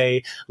out and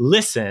say,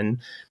 listen,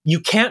 you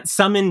can't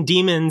summon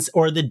demons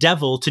or the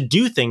devil to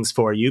do things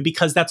for you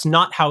because that's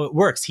not how it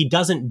works. He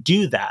doesn't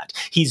do that.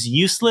 He's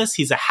useless.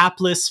 He's a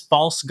hapless,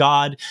 false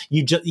god.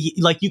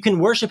 You can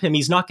worship him.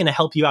 He's not going to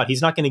help you out.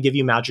 He's not going to give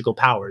you magical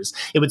powers.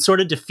 It would sort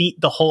of defeat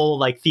the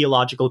whole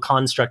theological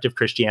construct of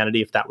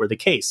Christianity if that were the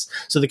case.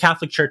 So the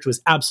Catholic Church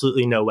was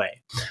absolutely no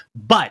way.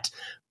 But,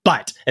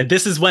 and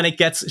this is when it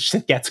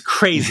gets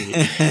crazy.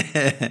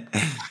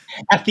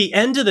 At the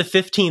end of the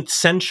 15th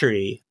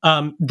century,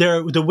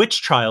 the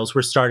witch trials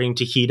were starting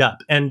to heat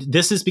up. And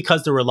this is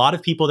because there were a lot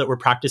of people that were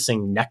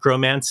practicing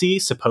necromancy,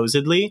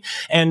 supposedly.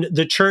 And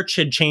the church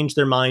had changed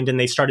their mind and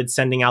they started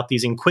sending out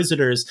these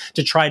inquisitors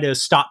to try to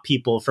stop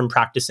people from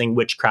practicing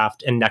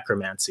witchcraft and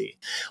necromancy.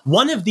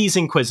 One of these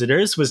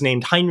inquisitors was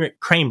named Heinrich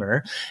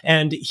Kramer,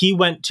 and he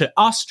went to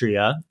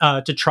Austria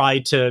to try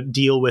to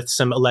deal with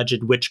some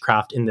alleged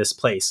witchcraft in this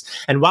place.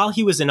 And while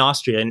he was in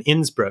Austria, in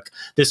Innsbruck,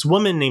 this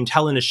woman named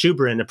Helena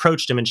Schuberin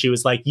approached him and she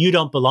was like, "You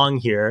don't belong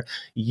here.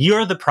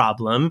 You're the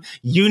problem.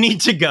 You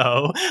need to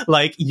go.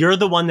 Like, you're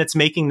the one that's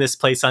making this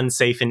place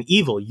unsafe and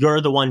evil.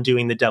 You're the one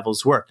doing the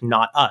devil's work,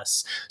 not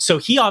us." So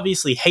he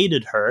obviously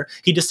hated her.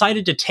 He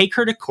decided to take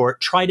her to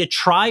court,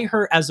 try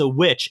her as a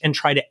witch and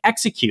try to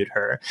execute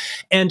her.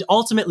 And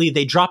ultimately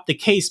they dropped the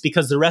case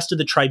because the rest of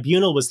the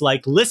tribunal was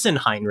like, "Listen,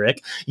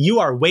 Heinrich, you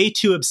are way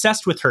too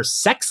obsessed with her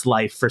sex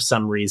life for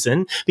some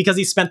reason," because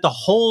he spent the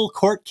whole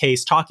court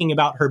case talking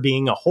about her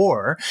being a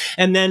whore.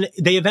 And then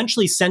they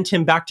eventually sent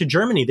him back to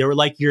Germany. They were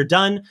like, "You're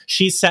done.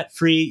 She's set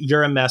free.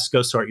 You're a mess.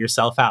 Go sort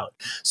yourself out."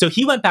 So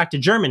he went back to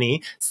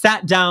Germany,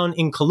 sat down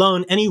in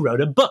Cologne, and he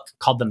wrote a book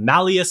called the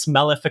Malleus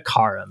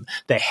Maleficarum,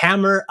 the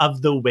Hammer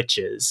of the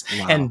Witches.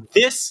 Wow. And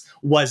this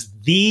was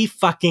the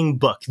fucking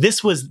book.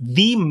 This was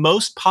the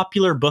most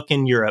popular book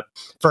in Europe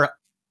for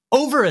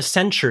over a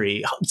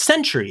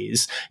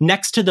centuries,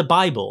 next to the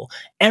Bible.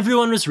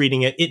 Everyone was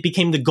reading it. It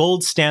became the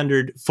gold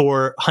standard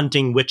for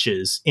hunting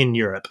witches in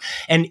Europe.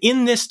 And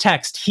in this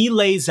text, he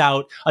lays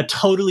out a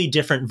totally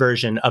different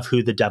version of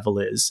who the devil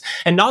is.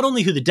 And not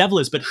only who the devil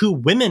is, but who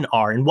women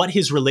are and what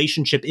his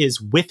relationship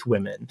is with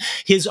women.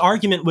 His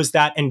argument was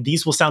that, and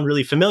these will sound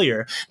really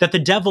familiar, that the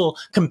devil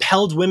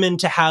compelled women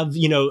to have,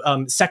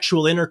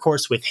 sexual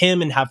intercourse with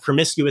him and have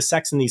promiscuous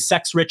sex in these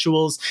sex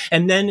rituals,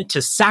 and then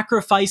to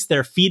sacrifice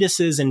their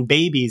fetuses and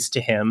babies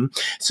to him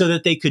so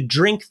that they could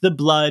drink the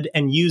blood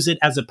and use it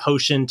as a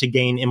potion to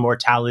gain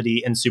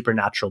immortality and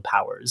supernatural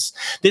powers.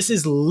 This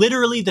is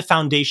literally the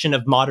foundation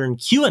of modern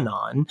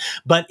QAnon,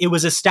 but it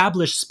was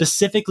established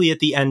specifically at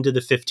the end of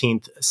the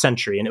 15th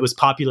century, and it was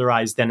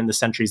popularized then in the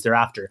centuries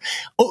thereafter.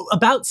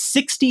 About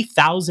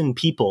 60,000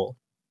 people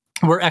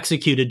were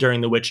executed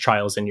during the witch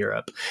trials in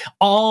Europe,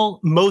 all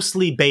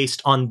mostly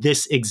based on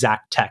this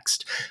exact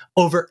text.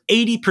 Over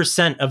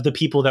 80% of the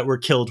people that were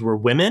killed were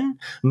women.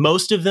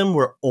 Most of them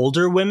were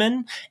older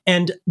women,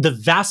 and the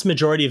vast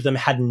majority of them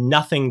had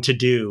nothing to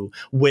do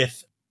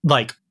with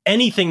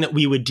anything that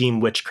we would deem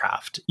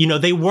witchcraft.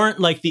 They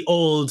weren't like the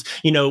old,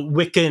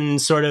 Wiccan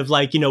sort of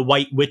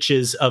white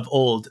witches of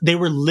old. They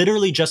were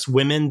literally just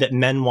women that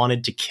men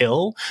wanted to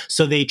kill.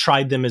 So they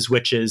tried them as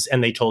witches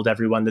and they told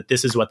everyone that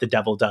this is what the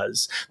devil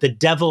does. The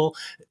devil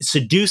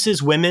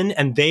seduces women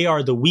and they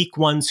are the weak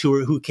ones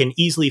who can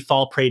easily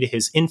fall prey to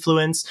his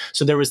influence.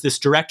 So there was this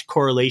direct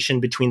correlation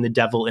between the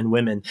devil and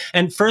women.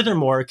 And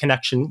furthermore, a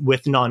connection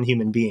with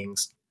non-human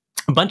beings.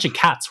 A bunch of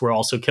cats were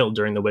also killed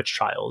during the witch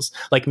trials,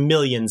 like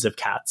millions of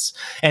cats.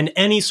 And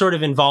any sort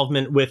of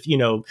involvement with,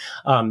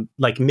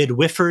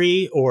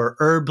 midwifery or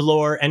herb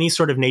lore, any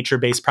sort of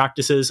nature-based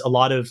practices, a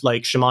lot of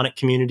shamanic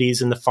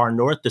communities in the far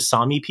north, the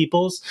Sami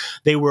peoples,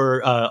 they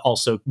were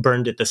also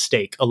burned at the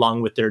stake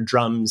along with their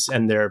drums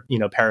and their,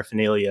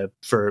 paraphernalia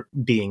for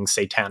being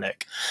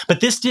satanic.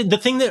 But the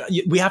thing that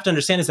we have to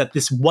understand is that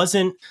this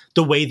wasn't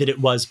the way that it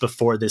was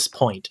before this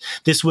point.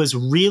 This was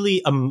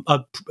really a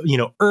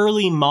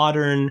early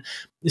modern,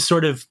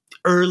 sort of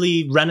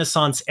early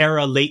Renaissance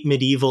era, late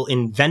medieval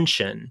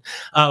invention,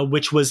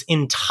 which was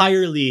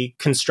entirely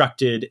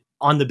constructed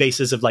on the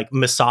basis of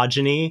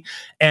misogyny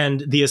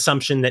and the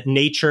assumption that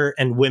nature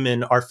and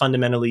women are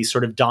fundamentally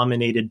sort of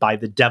dominated by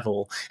the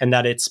devil, and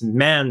that it's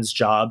man's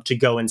job to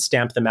go and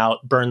stamp them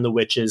out, burn the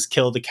witches,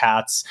 kill the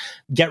cats,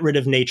 get rid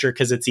of nature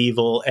because it's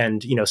evil,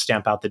 and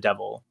stamp out the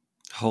devil.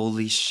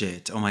 Holy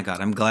shit. Oh my God.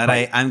 I'm glad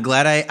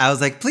I was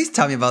like, please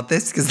tell me about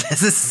this because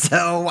this is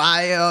so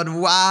wild.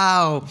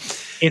 Wow.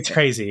 It's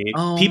crazy.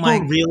 Oh People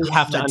really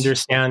have to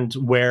understand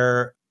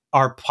where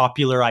our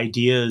popular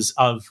ideas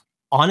of,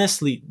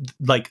 honestly,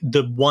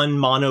 the one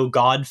mono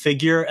god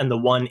figure and the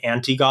one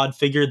anti-god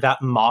figure,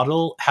 that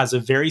model has a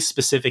very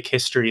specific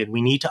history, and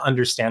we need to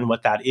understand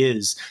what that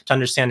is to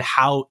understand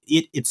how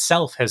it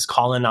itself has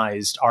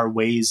colonized our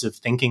ways of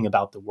thinking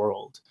about the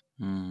world.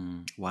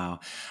 Wow.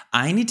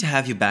 I need to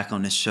have you back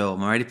on the show.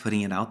 I'm already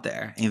putting it out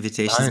there.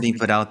 Invitations being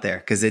put out there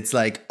because it's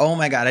like, oh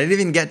my God, I didn't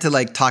even get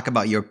to talk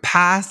about your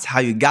past, how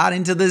you got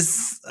into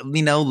this,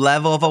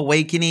 level of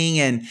awakening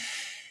and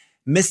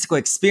mystical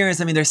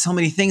experience. I mean, there's so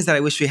many things that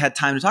I wish we had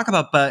time to talk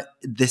about, but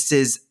this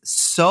is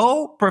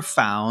so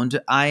profound.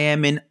 I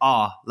am in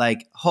awe.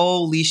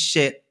 Holy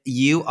shit,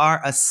 you are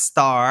a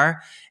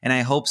star. And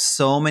I hope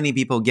so many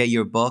people get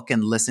your book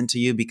and listen to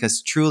you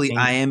because truly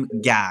I am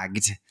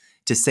gagged.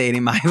 To say it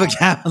in my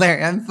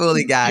vocabulary. I'm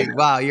fully gagged.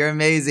 Wow, you're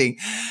amazing.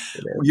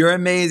 You're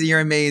amazing. You're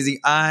amazing.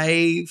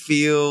 I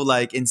feel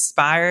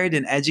inspired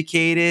and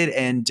educated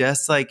and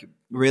just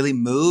really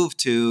moved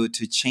to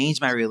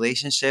change my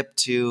relationship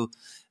to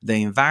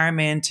the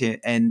environment.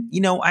 And,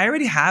 I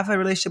already have a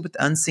relationship with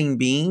unseen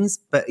beings,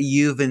 but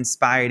you've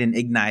inspired and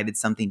ignited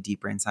something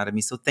deeper inside of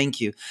me. So thank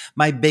you.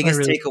 My I biggest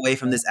really takeaway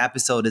from this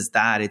episode is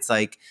that it's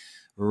like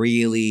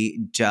really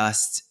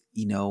just,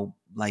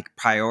 like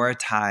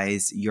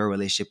prioritize your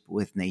relationship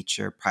with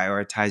nature,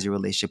 prioritize your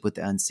relationship with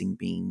the unseen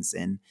beings.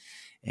 And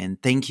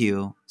thank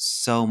you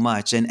so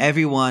much. And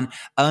everyone,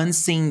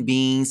 unseen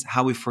beings,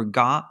 how we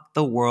forgot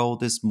the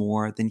world is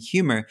more than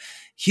human.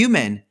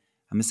 I'm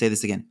gonna say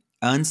this again.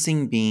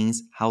 Unseen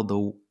beings,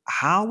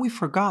 how we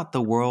forgot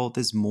the world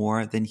is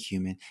more than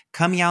human.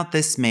 Coming out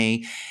this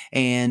May,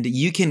 and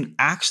you can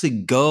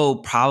actually go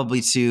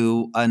probably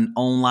to an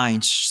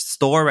online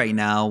store right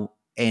now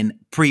and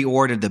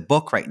pre-order the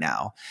book right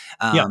now.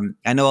 yeah.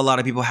 I know a lot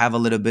of people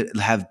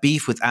have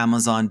beef with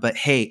Amazon, but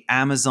hey,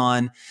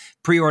 Amazon,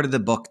 pre-order the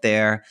book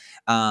there.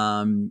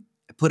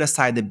 Put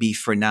aside the beef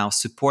for now.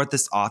 Support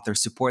this author,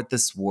 support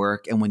this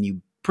work, and when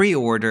you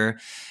pre-order,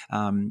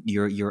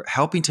 you're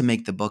helping to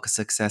make the book a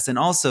success. And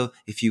also,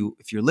 if you're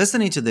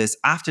listening to this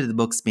after the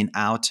book's been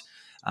out,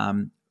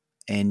 and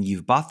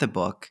you've bought the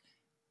book,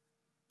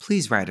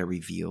 please write a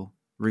review.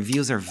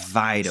 Reviews are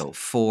vital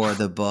for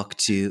the book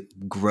to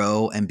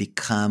grow and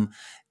become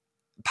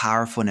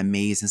powerful and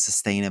amazing,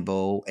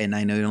 sustainable. And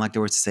I know you don't like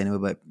the word sustainable,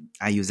 but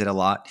I use it a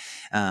lot.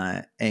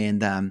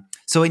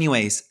 So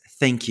anyways,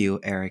 thank you,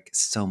 Erik,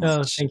 so Oh,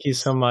 much. thank you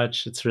so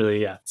much. It's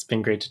really, it's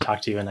been great to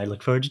talk to you, and I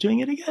look forward to doing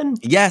it again.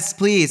 Yes,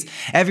 please.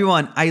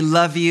 Everyone, I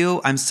love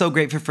you. I'm so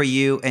grateful for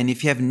you. And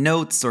if you have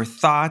notes or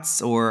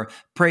thoughts or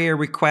prayer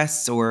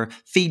requests or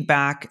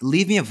feedback,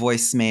 leave me a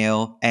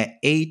voicemail at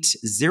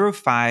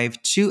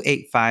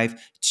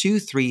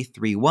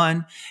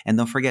 805-285-2331. And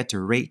don't forget to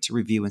rate,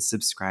 review, and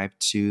subscribe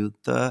to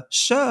the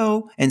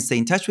show. And stay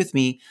in touch with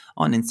me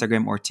on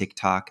Instagram or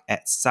TikTok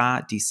at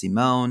Sa Di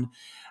Simone.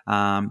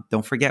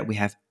 Don't forget, we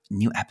have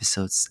new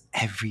episodes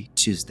every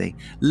Tuesday.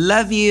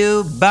 Love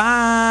you.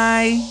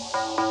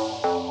 Bye.